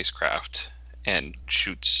enemy spacecraft and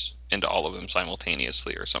shoots into all of them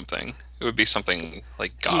simultaneously or something. It would be something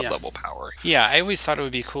like god level power. Yeah, I always thought it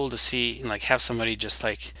would be cool to see like have somebody just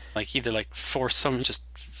like either like force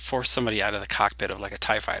somebody out of the cockpit of like a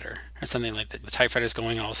TIE fighter or something like that. The TIE fighter's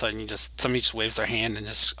going, all of a sudden somebody just waves their hand, and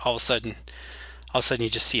just all of a sudden you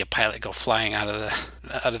just see a pilot go flying out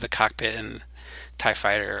of the cockpit, and TIE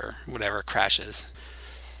fighter or whatever crashes.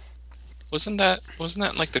 Wasn't that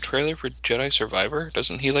in like the trailer for Jedi Survivor?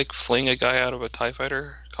 Doesn't he like fling a guy out of a TIE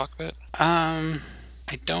fighter cockpit?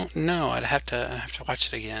 I don't know. I'd have to watch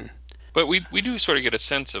it again. But we do sort of get a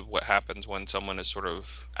sense of what happens when someone is sort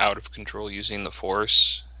of out of control using the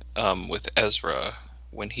Force. With Ezra,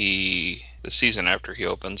 when the season after he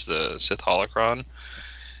opens the Sith holocron,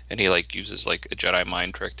 and he like uses like a Jedi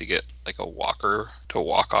mind trick to get like a walker to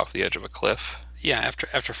walk off the edge of a cliff. Yeah,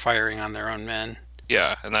 after firing on their own men.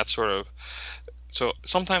 Yeah, and that's sort of, so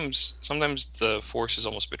sometimes the Force is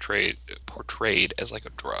almost portrayed as like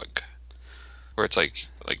a drug, where it's like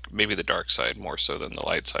maybe the dark side more so than the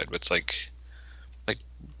light side, but it's like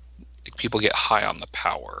people get high on the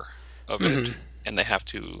power of it, and they have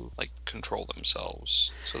to like control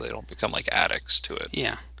themselves so they don't become like addicts to it.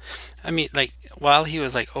 Yeah, I mean, like while he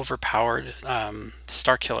was like overpowered,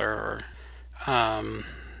 Starkiller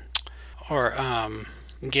or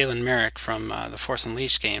Galen Merrick from the Force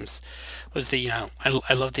Unleashed games was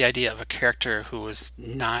I love the idea of a character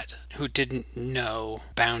who didn't know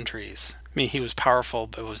boundaries. I mean, he was powerful,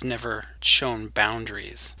 but was never shown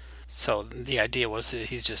boundaries. So the idea was that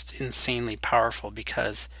he's just insanely powerful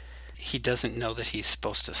because he doesn't know that he's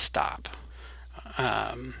supposed to stop.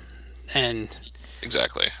 And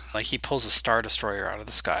Exactly. like he pulls a Star Destroyer out of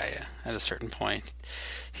the sky at a certain point.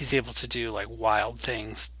 He's able to do like wild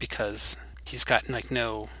things because he's got like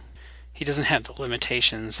he doesn't have the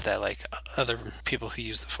limitations that like other people who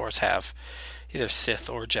use the Force have, either Sith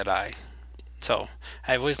or Jedi. So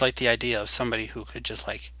I've always liked the idea of somebody who could just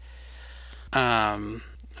like,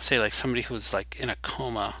 say like somebody who's like in a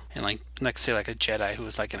coma, and like say like a Jedi who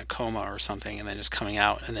was like in a coma or something, and then just coming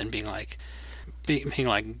out and then being like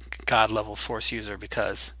God level Force user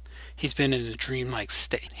because he's been in a dreamlike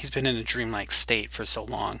state. He's been in a dreamlike state for so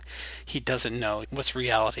long. He doesn't know what's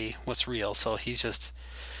reality, what's real. So he's just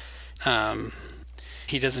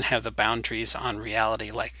he doesn't have the boundaries on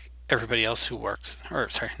reality like everybody else who works, or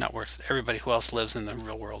sorry, not works. Everybody who else lives in the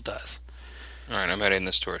real world does. All right, I'm adding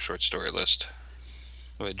this to our short story list.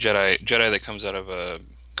 A Jedi that comes out of a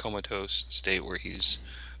comatose state where he's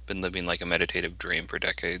been living like a meditative dream for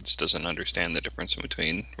decades, doesn't understand the difference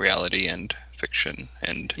between reality and fiction,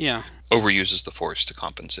 and overuses the Force to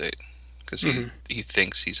compensate because he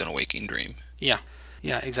thinks he's in a waking dream. Yeah,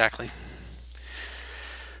 exactly.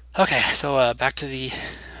 Okay, so back to the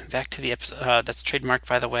episode. That's trademarked,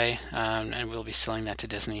 by the way, and we'll be selling that to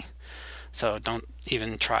Disney. So don't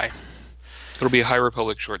even try. It'll be a High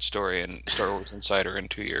Republic short story and Star Wars Insider in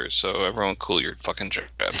 2 years. So everyone, cool your fucking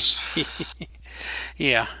jets.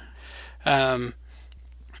 Yeah.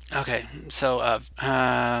 Okay. So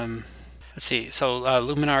let's see. So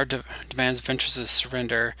Luminar demands Ventress's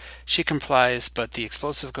surrender. She complies, but the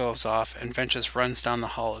explosive goes off, and Ventress runs down the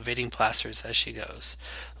hall, evading blasters as she goes.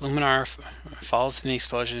 Luminar falls in the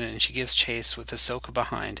explosion, and she gives chase with Ahsoka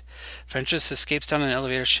behind. Ventress escapes down an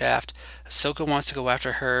elevator shaft. Ahsoka wants to go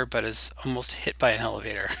after her, but is almost hit by an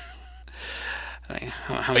elevator.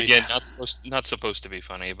 Again, not supposed to be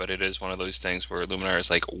funny, but it is one of those things where Luminar is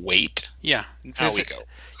like, wait. Yeah. Now we go.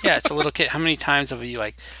 Yeah, it's a little kid. How many times have you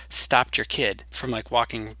like stopped your kid from like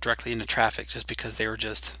walking directly into traffic just because they were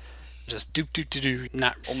just doop doop doop doop?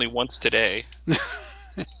 Not only once today.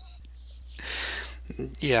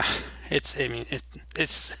 Yeah, it's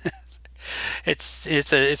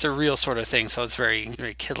a real sort of thing. So it's very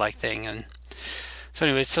kid-like thing. And so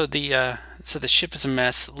anyway, so the ship is a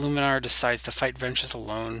mess. Luminar decides to fight Ventress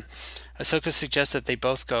alone. Ahsoka suggests that they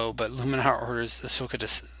both go, but Luminar orders Ahsoka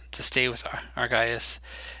to stay with Argaius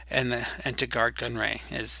and to guard Gunray,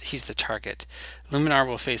 as he's the target. Luminar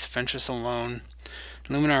will face Ventress alone.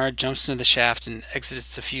 Luminar jumps into the shaft and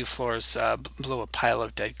exits a few floors below a pile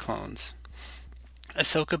of dead clones.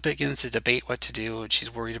 Ahsoka begins to debate what to do, and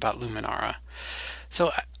she's worried about Luminara.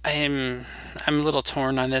 So I'm a little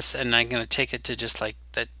torn on this, and I'm going to take it to just like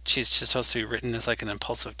that she's just supposed to be written as like an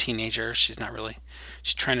impulsive teenager. She's not really,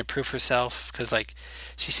 she's trying to prove herself because like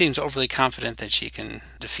she seems overly confident that she can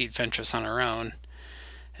defeat Ventress on her own.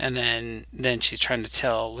 And then she's trying to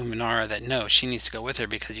tell Luminara that no, she needs to go with her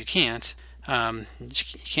because you can't. You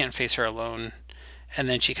can't face her alone. And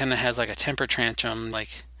then she kind of has like a temper tantrum,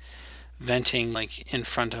 like venting like in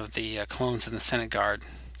front of the clones in the Senate Guard.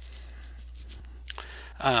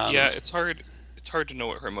 It's hard to know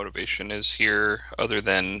what her motivation is here, other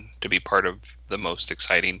than to be part of the most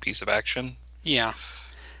exciting piece of action. Yeah,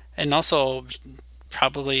 and also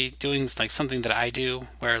probably doing like something that I do,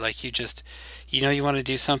 where like you want to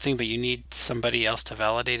do something, but you need somebody else to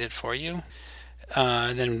validate it for you.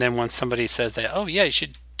 Then once somebody says that, oh yeah, you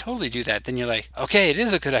should totally do that, then you're like, okay, it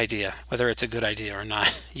is a good idea, whether it's a good idea or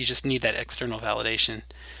not. You just need that external validation.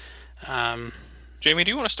 Jamie,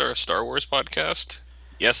 do you want to start a Star Wars podcast?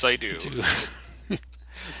 Yes, I do.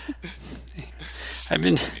 I've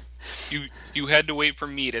been. You had to wait for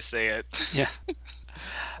me to say it. Yeah,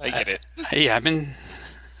 I get it.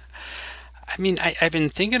 I've been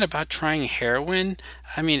thinking about trying heroin.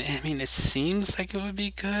 I mean, it seems like it would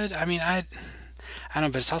be good. I don't know,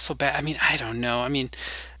 but it's also bad. I don't know. It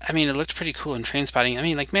looked pretty cool in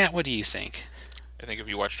Trainspotting. Like, Matt, what do you think? I think if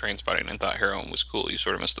you watched Trainspotting and thought heroin was cool, you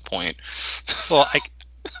sort of missed the point. Well,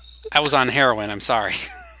 I was on heroin. I'm sorry.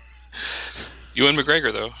 Ewan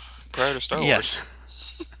McGregor, though, prior to Star Wars.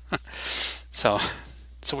 Yes. So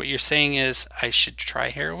what you're saying is I should try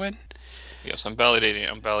heroin? Yes, I'm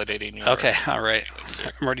validating your... Okay, all right.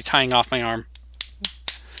 I'm already tying off my arm.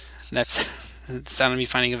 That's the sound of me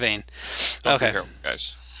finding a vein. Don't okay, do heroin,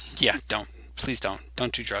 guys. Yeah, please don't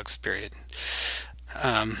do drugs. Period.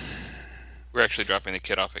 We're actually dropping the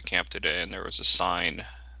kid off at camp today, and there was a sign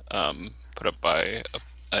put up by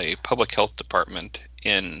a public health department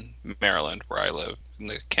in Maryland, where I live. And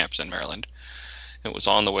the camp's in Maryland. It was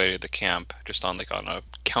on the way to the camp, just on a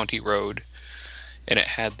county road, and it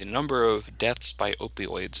had the number of deaths by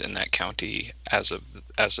opioids in that county as of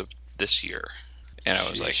this year. And I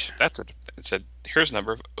was like, it said Here's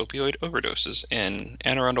number of opioid overdoses in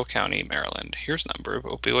Anne Arundel County, Maryland. Here's number of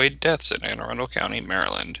opioid deaths in Anne Arundel County,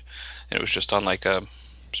 Maryland. And it was just on like a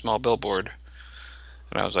small billboard.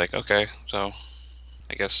 And I was like, okay, so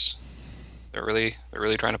I guess they're really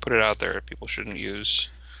trying to put it out there. People shouldn't use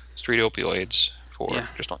street opioids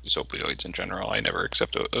just don't use opioids in general. I never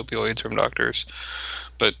accept opioids from doctors,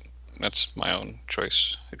 but that's my own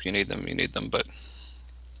choice. If you need them, you need them, but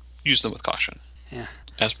use them with caution. Yeah.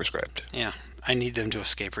 As prescribed. Yeah. I need them to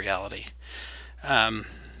escape reality. Not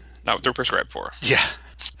what they're prescribed for. Yeah.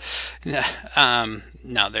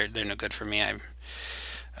 No, they're no good for me. I've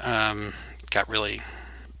got really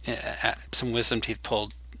some wisdom teeth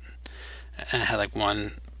pulled, and I had like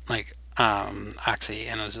one oxy,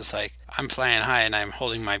 and I was just like, I'm flying high, and I'm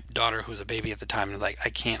holding my daughter who was a baby at the time, and like I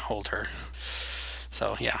can't hold her.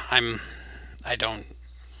 So yeah, I don't,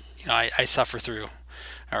 I suffer through,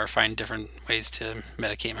 or find different ways to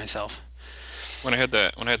medicate myself. When I had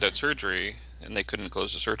that surgery and they couldn't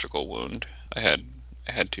close the surgical wound, I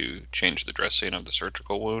had to change the dressing of the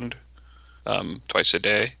surgical wound twice a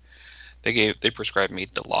day. They prescribed me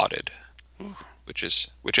Dilaudid, which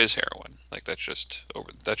is heroin. Like that's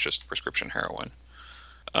just prescription heroin.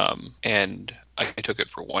 And I took it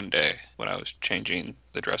for one day when I was changing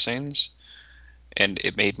the dressings, and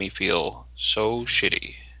it made me feel so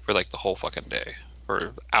shitty for like the whole fucking day,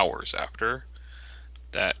 for hours after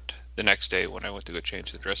that. The next day when I went to go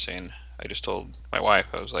change the dressing, I just told my wife,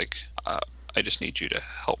 I was like, I just need you to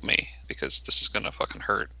help me because this is gonna fucking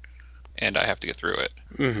hurt, and I have to get through it.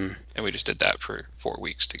 Mm-hmm. And we just did that for 4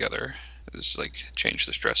 weeks together. It was like change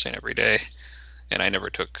this dressing every day, and I never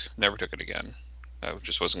took it again. I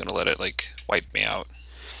just wasn't gonna let it like wipe me out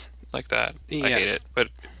like that. Yeah. I hate it, but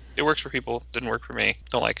it works for people. Didn't work for me.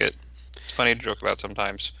 Don't like it. It's funny to joke about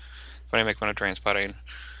sometimes. Funny to make fun of Trainspotting.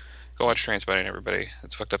 Go watch Trainspotting, everybody.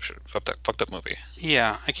 It's fucked up movie.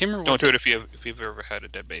 Yeah, I can't remember. Don't do it if you've ever had a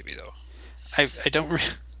dead baby though. I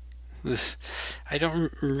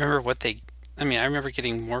don't remember what they. I mean, I remember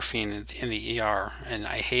getting morphine in the ER, and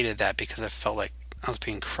I hated that because I felt like I was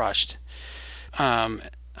being crushed. And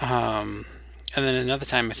then another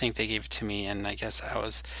time, I think they gave it to me, and I guess I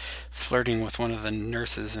was flirting with one of the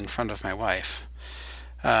nurses in front of my wife.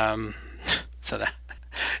 So that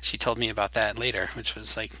she told me about that later, which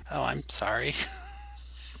was like, oh, I'm sorry.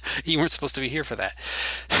 You weren't supposed to be here for that.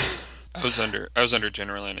 I was under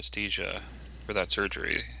general anesthesia for that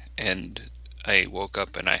surgery, and I woke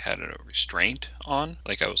up and I had a restraint on,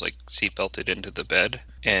 like I was like seatbelted into the bed,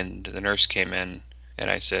 and the nurse came in,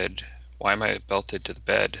 and I said, why am I belted to the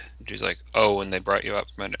bed? And she's like, oh, when they brought you up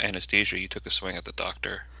from anesthesia, you took a swing at the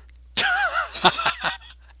doctor.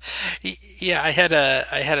 Yeah, I had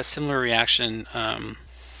a similar reaction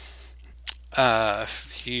a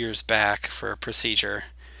few years back for a procedure,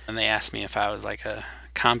 and they asked me if I was like a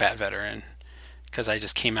combat veteran because I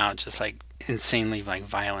just came out just like insanely like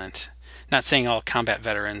violent. Not saying all combat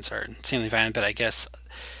veterans are insanely violent, but I guess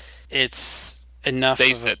it's enough.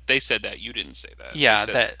 They said that. You didn't say that. Yeah,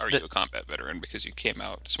 they said, are you a combat veteran because you came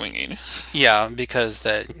out swinging? Yeah, because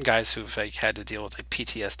the guys who've like had to deal with like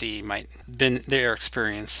PTSD might been their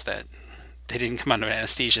experience that they didn't come out of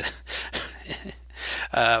anesthesia.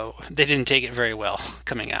 They didn't take it very well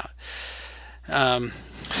coming out.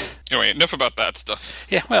 Anyway, enough about that stuff.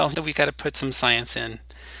 Yeah, well, we got to put some science in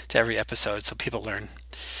to every episode so people learn.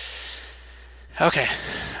 Okay,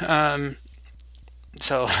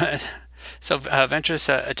 so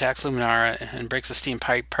Ventress attacks Luminara and breaks a steam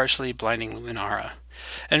pipe, partially blinding Luminara.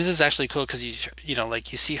 And this is actually cool because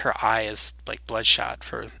you see her eye is like bloodshot.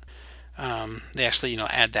 For they actually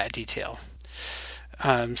add that detail.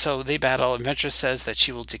 So they battle, and Ventress says that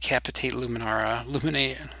she will decapitate Luminara.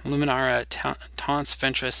 Luminara taunts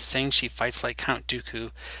Ventress, saying she fights like Count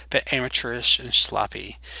Dooku, but amateurish and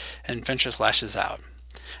sloppy. And Ventress lashes out.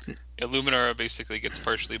 Yeah, Luminara basically gets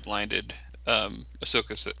partially blinded.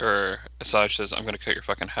 Asajj says, "I'm going to cut your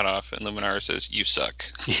fucking head off," and Luminara says, "You suck."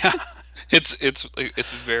 Yeah, it's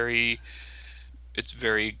very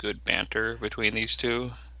good banter between these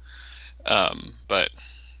two. But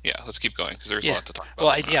yeah, let's keep going because there's a lot to talk about.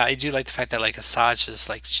 Well, I do like the fact that like Asajj is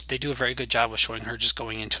like they do a very good job of showing her just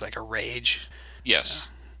going into like a rage. Yes.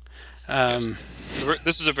 Yes.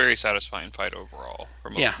 This is a very satisfying fight overall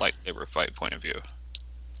from a lightsaber fight point of view.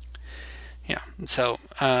 Yeah. So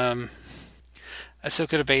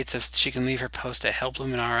Ahsoka debates if she can leave her post to help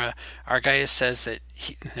Luminara. Argaius says that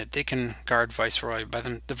they can guard the Viceroy by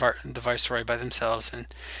themselves, and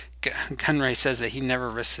Gunray says that he never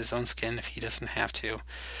risks his own skin if he doesn't have to.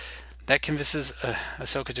 That convinces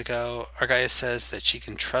Ahsoka to go. Argaius says that she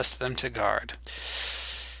can trust them to guard.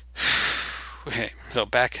 Okay, so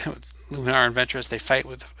back Luminara and Ventress, they fight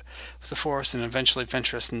with the Force, and eventually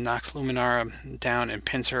Ventress knocks Luminara down and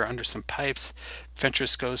pins her under some pipes.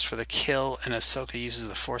 Ventress goes for the kill, and Ahsoka uses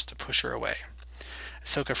the Force to push her away.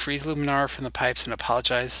 Ahsoka frees Luminara from the pipes and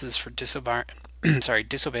apologizes for disobeying.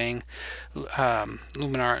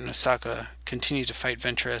 Luminara and Ahsoka continue to fight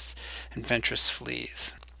Ventress, and Ventress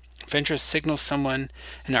flees. Ventress signals someone,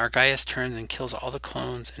 and Argaius turns and kills all the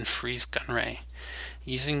clones and frees Gunray.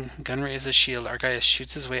 Using Gunray as a shield, Argaius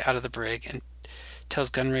shoots his way out of the brig and tells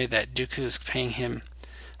Gunray that Dooku is paying him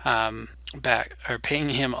paying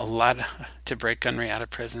him a lot to break Gunray out of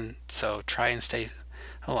prison. So try and stay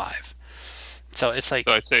alive. So it's like,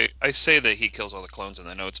 so I say that he kills all the clones in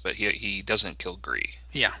the notes, but he doesn't kill Gree.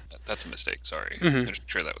 Yeah, that's a mistake. Sorry, Mm-hmm. I'm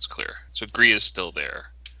sure that was clear. So Gree is still there.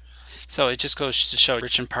 So it just goes to show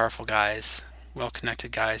rich and powerful guys,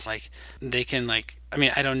 well-connected guys, like they can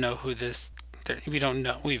I don't know who this. We don't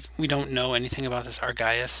know. We don't know anything about this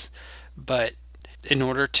Argaius, but in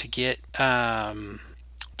order to get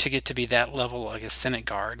to be that level, like a Senate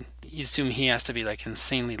guard, you assume he has to be like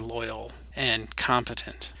insanely loyal and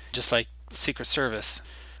competent, just like Secret Service.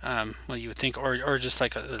 Well, you would think, or just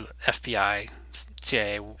like a FBI,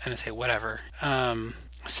 CIA, NSA, whatever.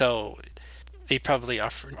 So they probably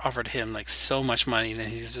offered him like so much money that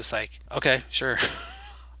he's just like, okay, sure,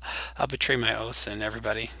 I'll betray my oaths and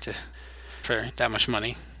everybody for that much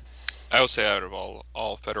money. I would say out of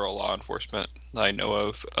all federal law enforcement that I know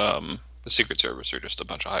of, the Secret Service are just a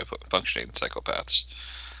bunch of high-functioning psychopaths.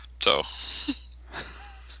 So,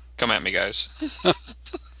 come at me, guys.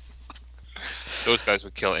 Those guys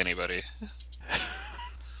would kill anybody.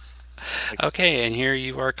 Okay, and here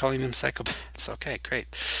you are calling them psychopaths. Okay, great.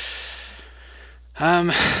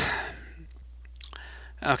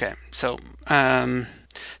 Okay, so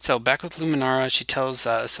back with Luminara, she tells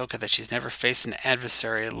Ahsoka that she's never faced an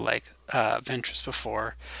adversary like Ventress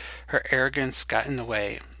before. Her arrogance got in the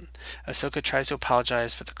way. Ahsoka tries to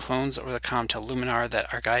apologize, but the clones over the comm tell Luminara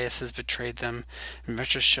that Argaius has betrayed them, and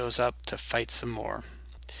Ventress shows up to fight some more.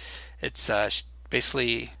 It's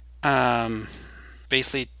basically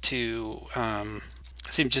to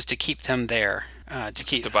seems just to keep them there. To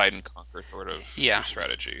keep divide and conquer sort of Yeah.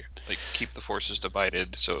 strategy. Like keep the forces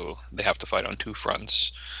divided, so they have to fight on two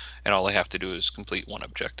fronts, and all they have to do is complete one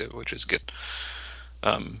objective, which is get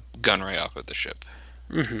Gunray off of the ship.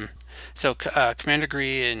 Mm-hmm. So Commander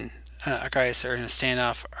Gree and Argaius are in a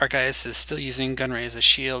standoff. Argaius is still using Gunray as a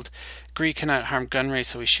shield. Gree cannot harm Gunray,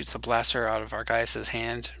 so he shoots the blaster out of Argaius'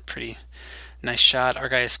 hand. Pretty nice shot.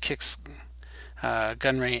 Argaius kicks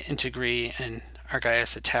Gunray into Gree, and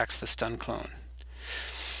Argaius attacks the stun clone.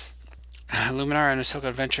 Luminara and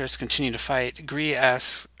Ahsoka Ventress continue to fight. Gree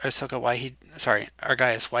asks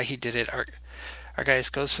Argaius why he did it. Argaius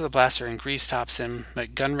goes for the blaster and Gree stops him,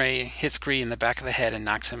 but Gunray hits Gree in the back of the head and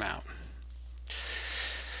knocks him out.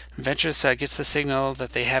 Ventress gets the signal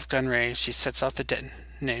that they have Gunray. She sets off the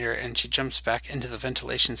detonator and she jumps back into the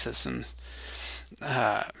ventilation systems.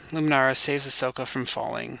 Luminara saves Ahsoka from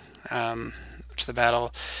falling to the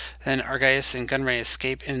battle. Then Argaius and Gunray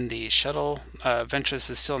escape in the shuttle. Ventress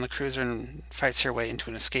is still in the cruiser and fights her way into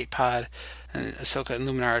an escape pod. And Ahsoka and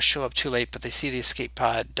Luminara show up too late, but they see the escape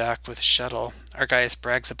pod dock with the shuttle. Argaius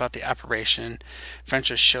brags about the operation.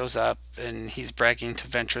 Ventress shows up, and he's bragging to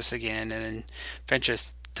Ventress again, and then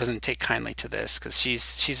Ventress doesn't take kindly to this because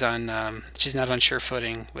she's not on sure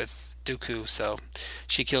footing with Dooku, so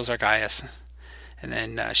she kills Argaius, and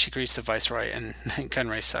then she greets the Viceroy, and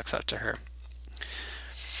Gunray sucks up to her.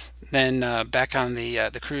 Then back on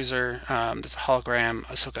the cruiser, there's a hologram.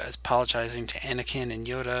 Ahsoka is apologizing to Anakin and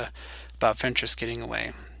Yoda about Ventress getting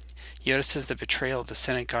away. Yoda says the betrayal of the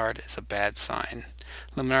Senate Guard is a bad sign.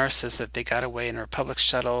 Luminara says that they got away in a Republic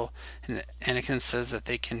shuttle, and Anakin says that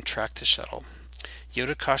they can track the shuttle.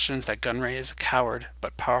 Yoda cautions that Gunray is a coward,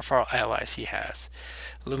 but powerful allies he has.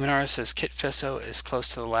 Luminara says Kit Fisto is close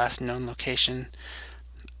to the last known location.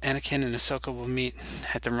 Anakin and Ahsoka will meet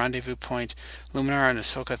at the rendezvous point. Luminara and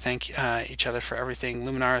Ahsoka thank each other for everything.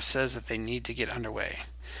 Luminara says that they need to get underway.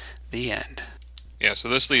 The end. Yeah, so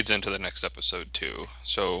this leads into the next episode too.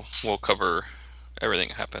 So we'll cover everything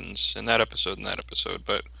that happens in that episode and that episode.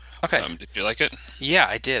 But okay, did you like it? Yeah,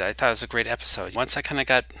 I did. I thought it was a great episode. Once I kind of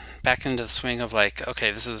got back into the swing of like,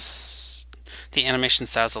 okay, this is the animation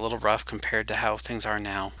style's a little rough compared to how things are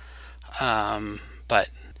now. But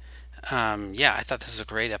yeah, I thought this was a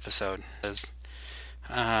great episode. It was,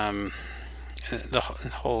 the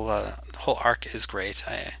whole arc is great.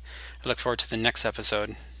 I look forward to the next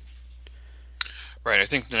episode. Right, I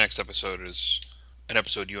think the next episode is an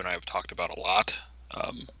episode you and I have talked about a lot,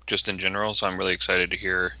 just in general. So I'm really excited to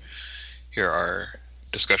hear our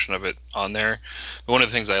discussion of it on there. But one of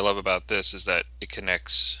the things I love about this is that it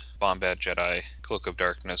connects Bombad Jedi, Cloak of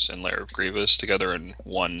Darkness, and Lair of Grievous together in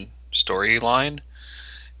one storyline,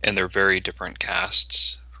 and they're very different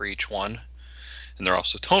casts for each one, and they're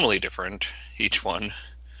also tonally different, each one,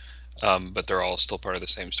 but they're all still part of the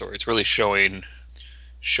same story. It's really showing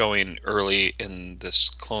early in this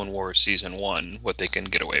Clone Wars Season 1 what they can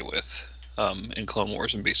get away with in Clone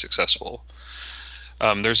Wars and be successful.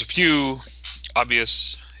 There's a few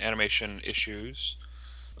obvious animation issues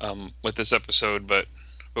with this episode, but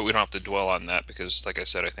we don't have to dwell on that because, like I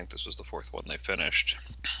said, I think this was the fourth one they finished.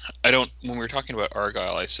 When we were talking about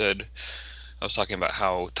Argyle, I was talking about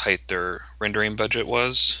how tight their rendering budget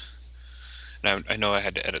was. And I know I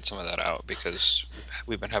had to edit some of that out because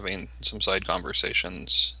we've been having some side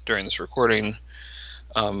conversations during this recording.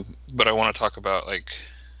 But I want to talk about, like,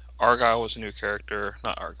 Argyle was a new character.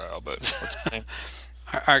 Not Argyle, but what's his name?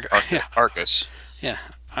 Argus. Yeah.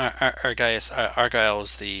 Argyle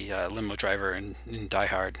was the limo driver in Die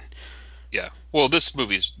Hard. Yeah. Well, this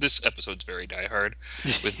episode's very Die Hard,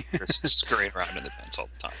 with Chris scurrying around in the pants all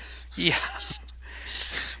the time. Yeah.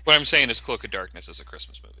 What I'm saying is Cloak of Darkness is a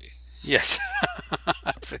Christmas movie. Yes.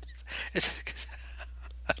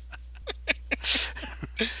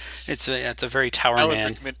 It's a very Tower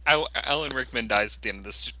Man. Alan Rickman dies at the end of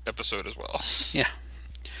this episode as well. Yeah.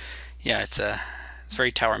 Yeah, it's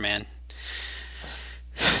very Tower Man.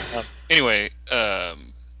 Anyway,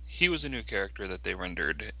 he was a new character that they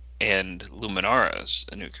rendered, and Luminara's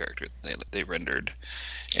a new character that they rendered,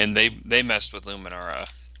 and they messed with Luminara.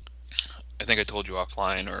 I think I told you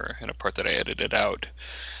offline or in a part that I edited out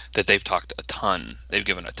that they've talked a ton. They've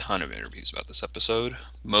given a ton of interviews about this episode,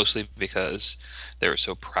 mostly because they were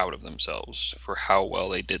so proud of themselves for how well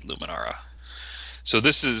they did Luminara. So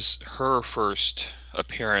this is her first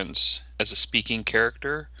appearance as a speaking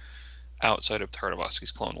character outside of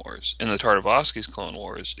Tartakovsky's Clone Wars. In the Tartakovsky's Clone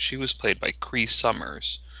Wars, she was played by Cree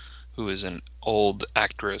Summers, who is an old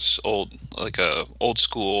actress, old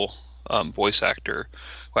school voice actor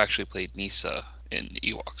who actually played Nisa in the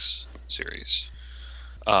Ewoks series.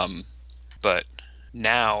 But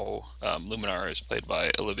now Luminara is played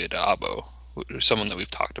by Olivia d'Abo, who's someone that we've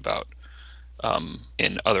talked about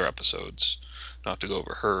in other episodes. Not to go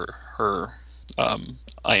over her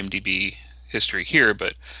IMDb history here,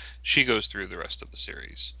 but she goes through the rest of the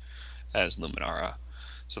series as Luminara,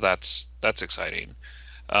 so that's exciting.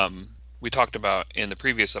 We talked about in the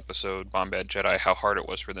previous episode, Bombad Jedi, how hard it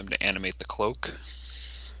was for them to animate the cloak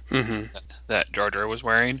that Jar Jar was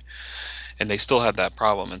wearing, and they still had that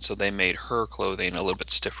problem, and so they made her clothing a little bit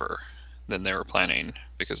stiffer than they were planning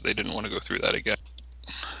because they didn't want to go through that again.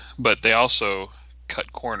 But they also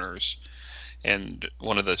cut corners, and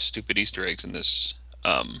one of the stupid Easter eggs in this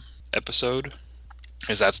episode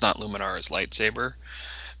is that's not Luminara's lightsaber,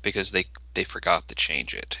 because they forgot to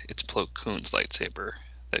change it. It's Plo Koon's lightsaber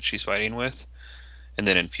that she's fighting with, and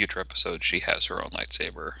then in future episodes she has her own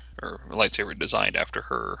lightsaber, or a lightsaber designed after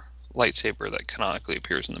her lightsaber that canonically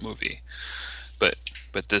appears in the movie. But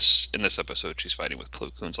in this episode she's fighting with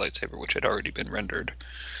Plo Koon's lightsaber, which had already been rendered.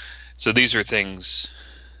 So these are things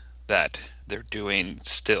that they're doing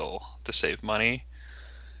still to save money.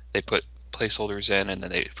 They put placeholders in and then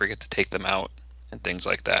they forget to take them out and things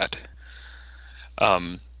like that.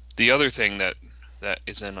 The other thing that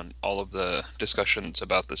is in all of the discussions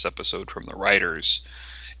about this episode from the writers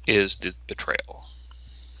is the betrayal.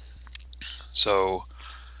 So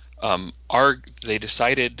they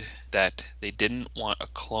decided that they didn't want a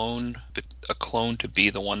clone to be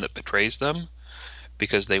the one that betrays them,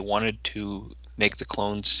 because they wanted to make the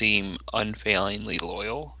clone seem unfailingly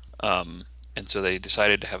loyal. And so they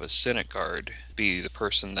decided to have a Senate guard be the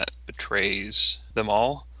person that betrays them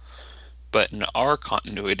all. But in our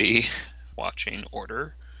continuity watching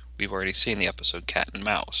order, we've already seen the episode Cat and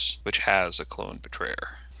Mouse, which has a clone betrayer.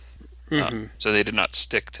 So they did not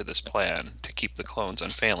stick to this plan to keep the clones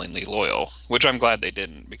unfailingly loyal, which I'm glad they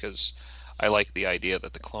didn't, because I like the idea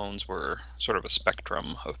that the clones were sort of a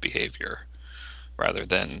spectrum of behavior rather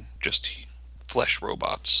than just flesh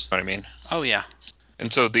robots. You know what I mean? Oh, yeah.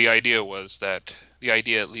 And so the idea was that,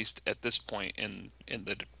 at least at this point in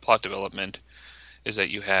the plot development, is that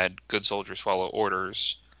you had good soldiers follow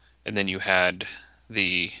orders, and then you had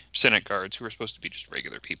the Senate guards who were supposed to be just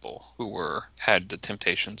regular people who had the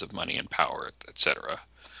temptations of money and power, etc.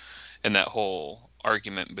 And that whole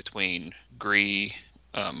argument between Gree,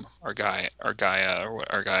 Argaius,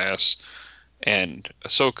 and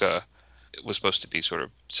Ahsoka was supposed to be sort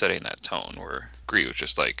of setting that tone, where Gree was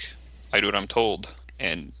just like, I do what I'm told,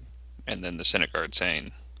 and then the Senate guard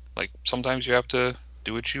saying, like, sometimes you have to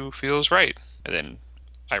do what you feel is right. And then,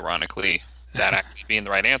 ironically, that actually being the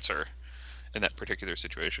right answer in that particular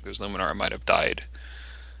situation, because Luminara might have died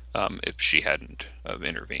if she hadn't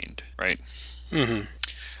intervened, right? Mm-hmm.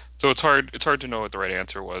 So it's hard to know what the right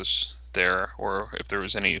answer was there, or if there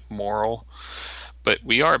was any moral. But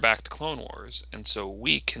we are back to Clone Wars, and so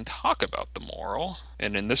we can talk about the moral.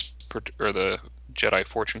 And in this, or the Jedi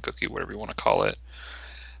fortune cookie, whatever you want to call it.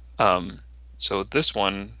 So this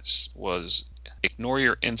one was ignore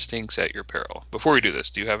your instincts at your peril. Before we do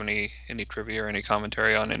this, do you have any trivia or any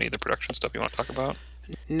commentary on any of the production stuff you want to talk about?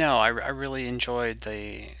 No, I really enjoyed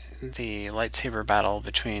the lightsaber battle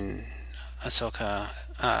between Ahsoka,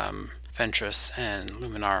 Ventress, and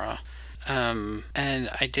Luminara. And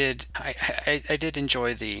I did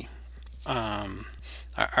enjoy the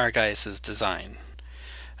Argaius's design.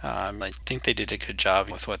 I think they did a good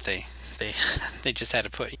job with what they they just had to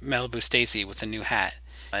put Malibu Stacy with a new hat,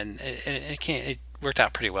 and it worked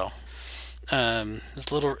out pretty well.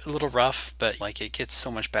 It's a little rough, but like it gets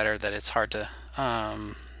so much better that it's hard to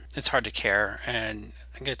care and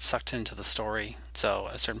get sucked into the story. So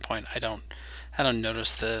at a certain point, I don't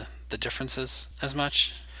notice the differences as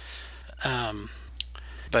much.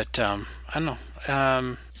 But I don't know.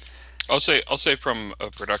 I'll say from a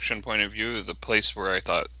production point of view, the place where I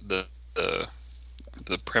thought the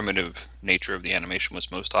primitive nature of the animation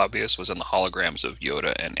was most obvious was in the holograms of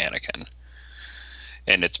Yoda and Anakin.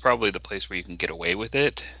 And it's probably the place where you can get away with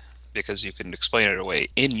it, because you can explain it away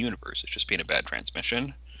in universe. It's just being a bad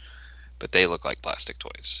transmission, but they look like plastic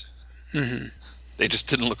toys. Mm-hmm. They just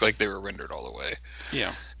didn't look like they were rendered all the way.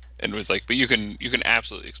 Yeah. And it was like, but you can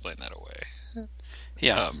absolutely explain that away.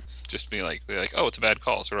 Yeah. Just be like, oh, it's a bad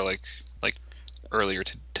call. Sort of like earlier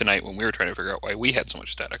tonight when we were trying to figure out why we had so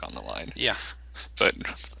much static on the line. Yeah. But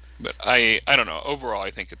I don't know. Overall, I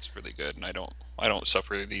think it's really good, and I don't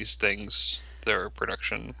suffer these things. There are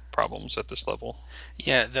production problems at this level.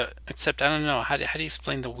 Yeah. Except I don't know. How do you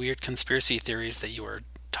explain the weird conspiracy theories that you were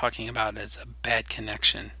talking about as a bad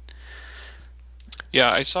connection?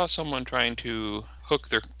 Yeah, I saw someone trying to hook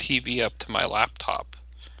their TV up to my laptop.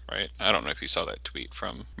 Right. I don't know if you saw that tweet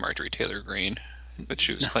from Marjorie Taylor Greene, but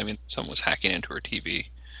she was claiming that someone was hacking into her TV.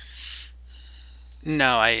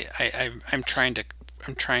 No, I'm trying to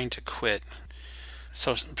quit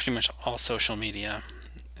pretty much all social media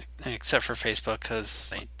except for Facebook,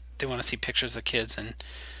 because they want to see pictures of kids, and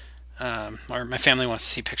or my family wants to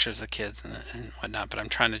see pictures of kids and whatnot. But I'm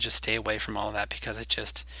trying to just stay away from all of that because it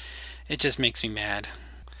just makes me mad.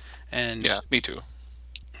 And yeah, me too.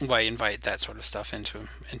 Why invite that sort of stuff into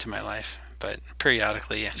my life? But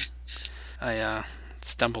periodically, I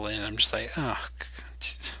stumble in. I'm just like, oh.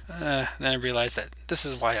 Then I realized that this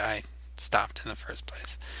is why I stopped in the first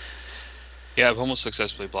place. Yeah, I've almost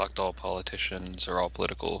successfully blocked all politicians or all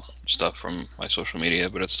political stuff from my social media,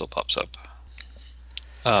 but it still pops up.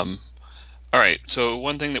 All right, so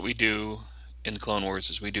one thing that we do in the Clone Wars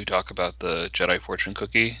is we do talk about the Jedi fortune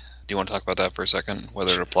cookie. Do you want to talk about that for a second,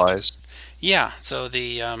 whether it applies? Yeah, so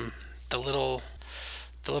the little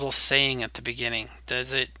saying at the beginning,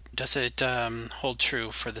 does it hold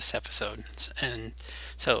true for this episode? And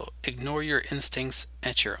so, ignore your instincts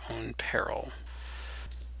at your own peril.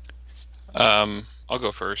 I'll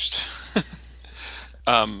go first.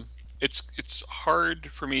 It's hard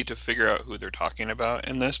for me to figure out who they're talking about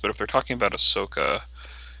in this, but if they're talking about Ahsoka,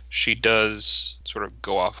 she does sort of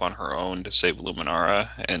go off on her own to save Luminara,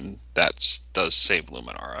 and that does save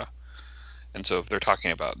Luminara. And so if they're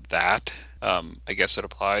talking about that, I guess it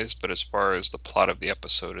applies. But as far as the plot of the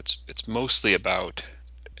episode, it's mostly about,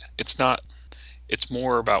 it's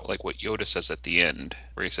more about like what Yoda says at the end,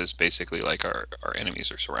 where he says basically like our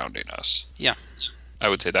enemies are surrounding us. Yeah. I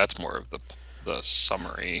would say that's more of the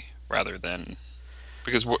summary rather than,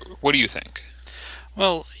 because what do you think?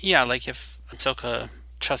 Well, yeah, like if Ahsoka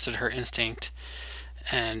trusted her instinct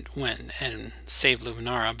and went and saved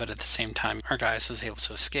Luminara, but at the same time Argaius was able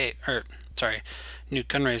to escape, Newt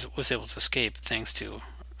Gunray was able to escape thanks to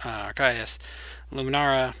Argaius.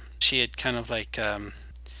 Luminara, she had kind of like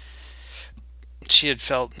she had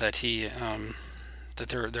felt that that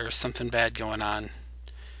there was something bad going on,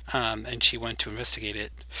 and she went to investigate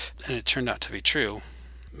it, and it turned out to be true.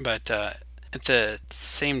 But at the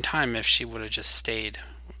same time, if she would have just stayed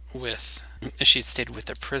with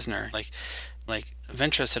the prisoner, like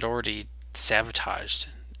Ventress had already sabotaged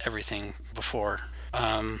everything before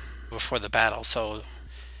the battle, so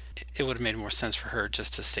it would have made more sense for her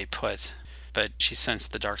just to stay put. But she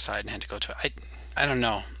sensed the dark side and had to go to it. I don't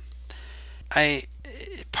know. It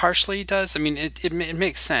partially does. I mean, it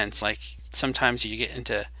makes sense. Like sometimes you get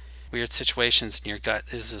into weird situations and your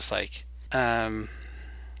gut is just like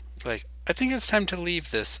I think it's time to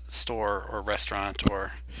leave this store or restaurant,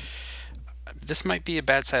 or this might be a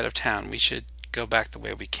bad side of town. We should go back the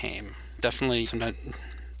way we came. Definitely, sometimes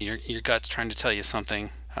your gut's trying to tell you something.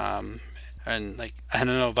 And like, I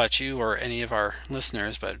don't know about you or any of our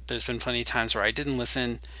listeners, but there's been plenty of times where I didn't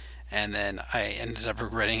listen, and then I ended up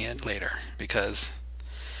regretting it later because,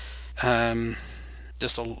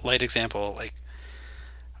 just a light example, like,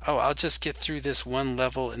 oh, I'll just get through this one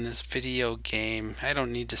level in this video game. I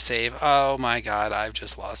don't need to save. Oh my God, I've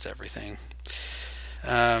just lost everything.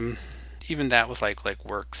 Even that with like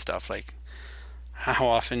work stuff, like how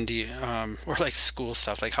often do you, or like school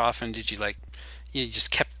stuff, like how often did you like, you just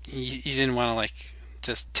kept, you didn't want to like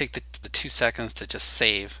just take the 2 seconds to just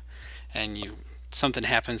save, and something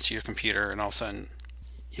happens to your computer and all of a sudden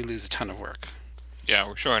you lose a ton of work. Yeah,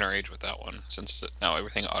 we're showing our age with that one, since now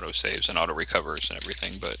everything auto saves and auto recovers and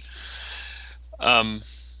everything. But,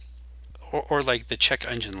 or like the check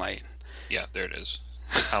engine light. Yeah, there it is.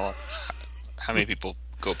 How many people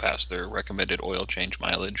go past their recommended oil change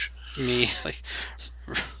mileage? Me, like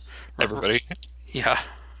everybody. Yeah,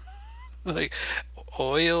 like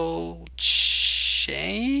oil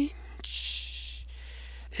change.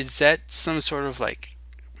 Is that some sort of like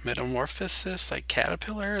metamorphosis, like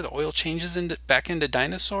caterpillar? The oil changes back into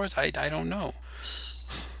dinosaurs. I don't know.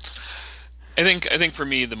 I think for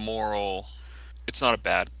me the moral, it's not a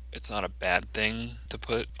bad thing to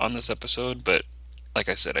put on this episode, but like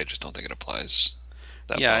I said, I just don't think it applies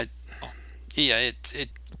that well. It's a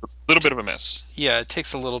little bit of a miss. Yeah, it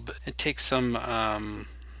takes a little bit. It takes some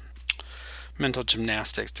mental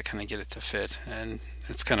gymnastics to kind of get it to fit, and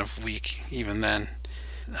it's kind of weak even then.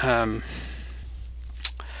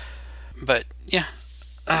 But yeah.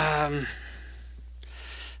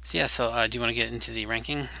 So do you want to get into the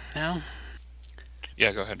ranking now?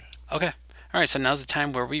 Yeah, go ahead. Okay. All right, so now's the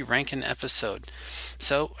time where we rank an episode.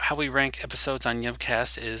 So how we rank episodes on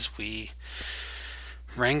Yubcast is we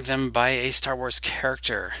rank them by a Star Wars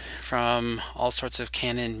character from all sorts of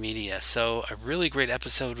canon media. So a really great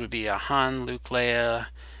episode would be a Han, Luke, Leia,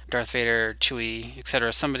 Darth Vader, Chewie,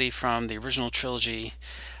 etc. Somebody from the original trilogy.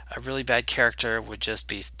 A really bad character would just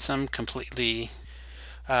be some completely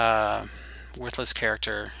worthless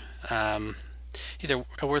character. Either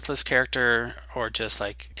a worthless character or just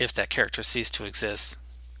like if that character ceased to exist,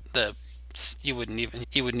 you wouldn't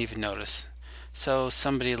even notice. So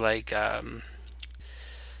somebody like I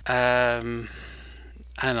don't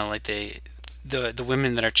know, like the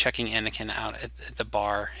women that are checking Anakin out at the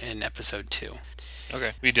bar in episode 2.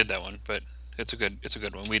 Okay, we did that one, but it's a good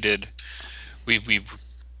one. We've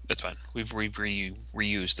that's fine. We've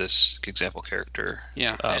reused this example character.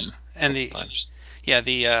 Yeah, and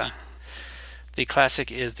the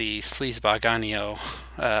classic is the sleazebaganio,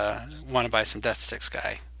 want to buy some death sticks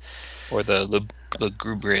guy, or the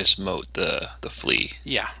lugubrious moat, the flea.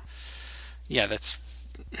 Yeah, that's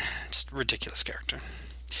just a ridiculous character.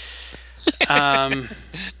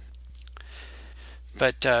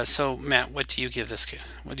 But so Matt, what do you give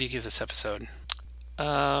this episode?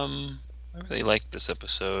 I really liked this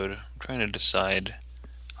episode. I'm trying to decide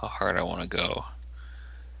how hard I want to go.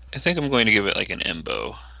 I think I'm going to give it like an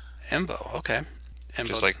Embo. Embo, okay.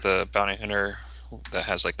 Just like the bounty hunter that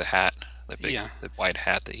has like the hat, the big, the white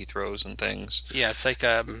hat that he throws and things. Yeah, it's like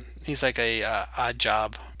he's like a odd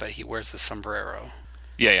job, but he wears a sombrero.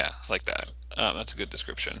 Yeah, like that. That's a good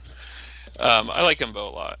description. I like Embo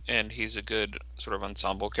a lot, and he's a good sort of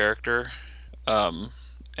ensemble character.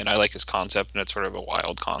 And I like his concept, and it's sort of a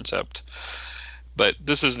wild concept. But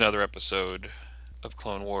this is another episode of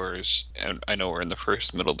Clone Wars, and I know we're in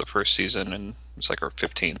the middle of the first season, and it's like our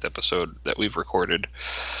 15th episode that we've recorded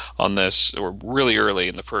on this. We're really early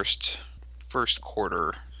in the first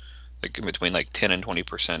quarter, like in between like 10 and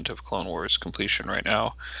 20% of Clone Wars completion right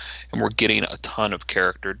now, and we're getting a ton of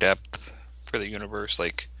character depth for the universe.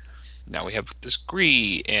 Like now we have this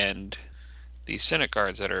Gree and these Senate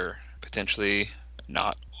guards that are potentially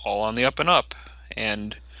not all on the up and up,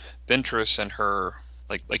 and Ventress and her,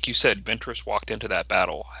 like you said, Ventress walked into that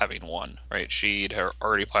battle having won, right? She'd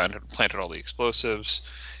already planted all the explosives.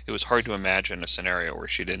 It was hard to imagine a scenario where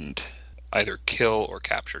she didn't either kill or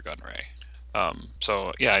capture Gunray.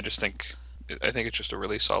 So yeah, I think it's just a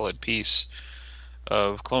really solid piece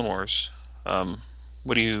of Clone Wars.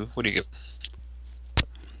 What do you give?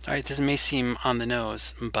 All right, this may seem on the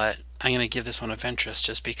nose, but I'm going to give this one a Ventress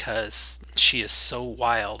just because she is so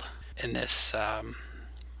wild in this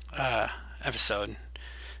episode.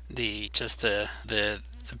 The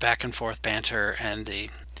back and forth banter and the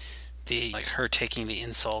like her taking the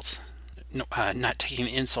insults, not taking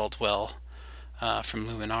the insult well from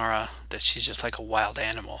Luminara, that she's just like a wild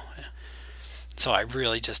animal. So I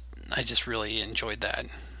just really enjoyed that.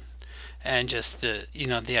 and just the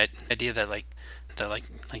idea that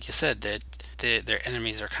like you said, that their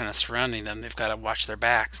enemies are kind of surrounding them. They've got to watch their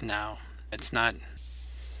backs now. It's not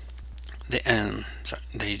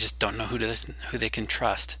they just don't know who they can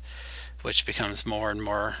trust, which becomes more and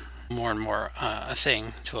more a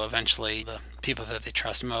thing, to eventually the people that they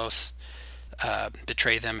trust most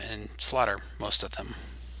betray them and slaughter most of them.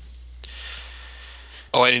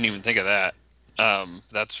 Oh, I didn't even think of that.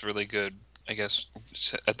 That's really good. I guess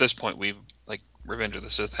at this point, Revenge of the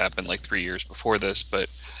Sith happened like 3 years before this, but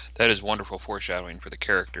that is wonderful foreshadowing for the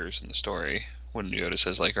characters in the story. When Yoda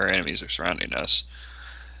says, like, our enemies are surrounding us,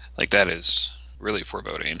 like, that is really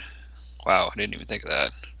foreboding. Wow, I didn't even think of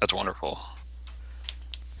that. That's wonderful.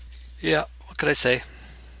 Yeah, what could I say?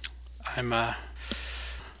 I'm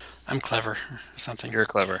clever or something. You're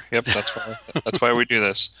clever. Yep, that's why we do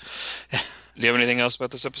this. Do you have anything else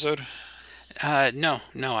about this episode? No.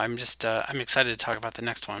 I'm just I'm excited to talk about the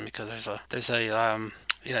next one, because there's a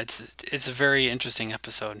it's a very interesting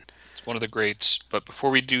episode. It's one of the greats. But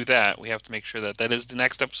before we do that, we have to make sure that is the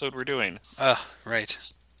next episode we're doing. Right.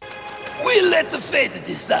 We'll let the fate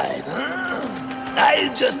decide, huh?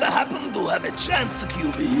 I just happen to have a chance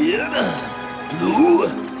cube here. Blue,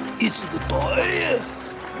 it's the boy.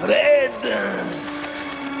 Red,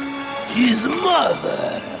 his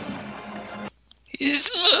mother. His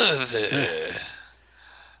mother.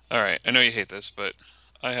 Alright, I know you hate this, but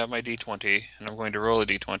I have my D20, and I'm going to roll a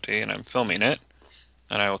D20, and I'm filming it.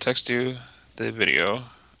 And I will text you the video.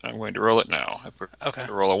 I'm going to roll it now. Okay.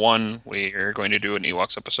 To roll a 1, we are going to do an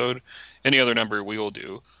Ewoks episode. Any other number we will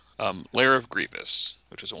do. Lair of Grievous,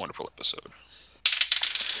 which is a wonderful episode.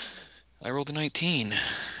 I rolled a 19.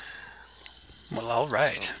 Well, all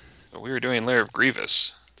right. So we were doing Lair of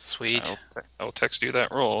Grievous. Sweet. I will text you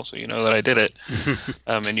that roll so you know that I did it.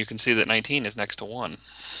 And you can see that 19 is next to 1.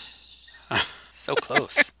 So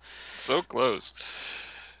close. So close.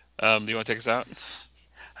 Do you want to take us out?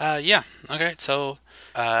 Yeah. Okay. So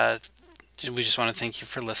we just want to thank you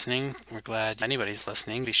for listening. We're glad anybody's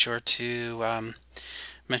listening. Be sure to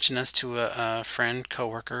mention us to a friend,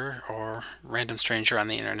 coworker, or random stranger on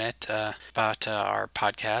the internet about our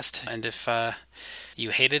podcast. And if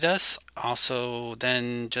you hated us, also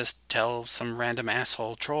then just tell some random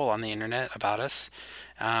asshole troll on the internet about us,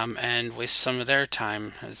 and waste some of their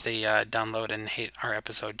time as they download and hate our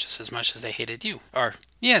episode just as much as they hated you. Or,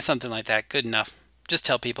 yeah, something like that. Good enough. Just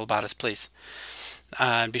tell people about us, please.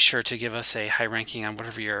 Be sure to give us a high ranking on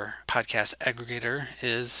whatever your podcast aggregator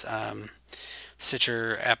is.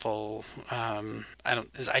 Stitcher, Apple,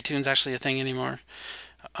 is iTunes actually a thing anymore?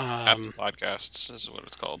 Apple Podcasts is what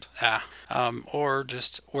it's called. Or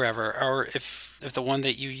just wherever. Or if the one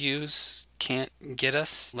that you use can't get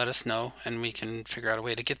us, let us know, and we can figure out a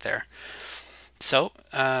way to get there. So,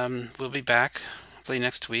 we'll be back hopefully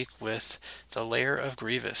next week with the Lair of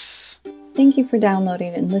Grievous. Thank you for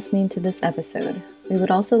downloading and listening to this episode. We would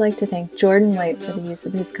also like to thank Jordan White for the use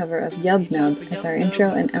of his cover of Yub Nub as our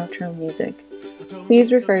intro and outro music.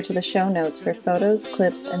 Please refer to the show notes for photos,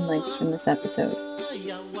 clips, and links from this episode.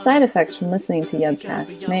 Side effects from listening to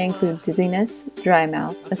Yubcast may include dizziness, dry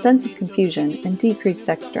mouth, a sense of confusion, and decreased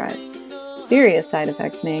sex drive. Serious side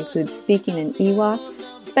effects may include speaking in Ewok,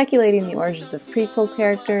 speculating the origins of prequel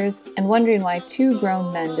characters, and wondering why 2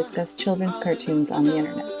 grown men discuss children's cartoons on the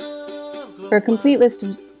internet. For a complete list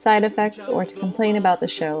of side effects or to complain about the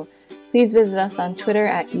show, please visit us on Twitter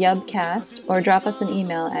at Yubcast or drop us an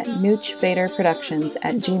email at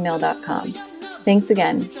noochvaderproductions@gmail.com. Thanks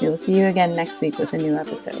again. We will see you again next week with a new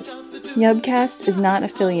episode. Yubcast is not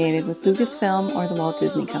affiliated with Lucasfilm or the Walt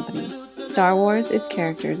Disney Company. Star Wars, its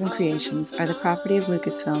characters, and creations are the property of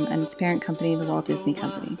Lucasfilm and its parent company, the Walt Disney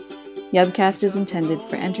Company. Yubcast is intended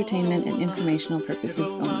for entertainment and informational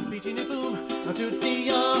purposes only.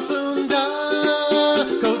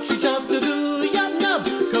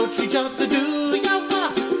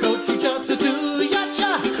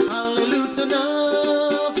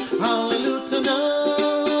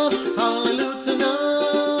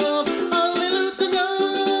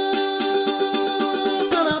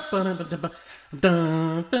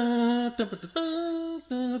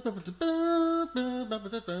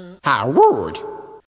 Howard.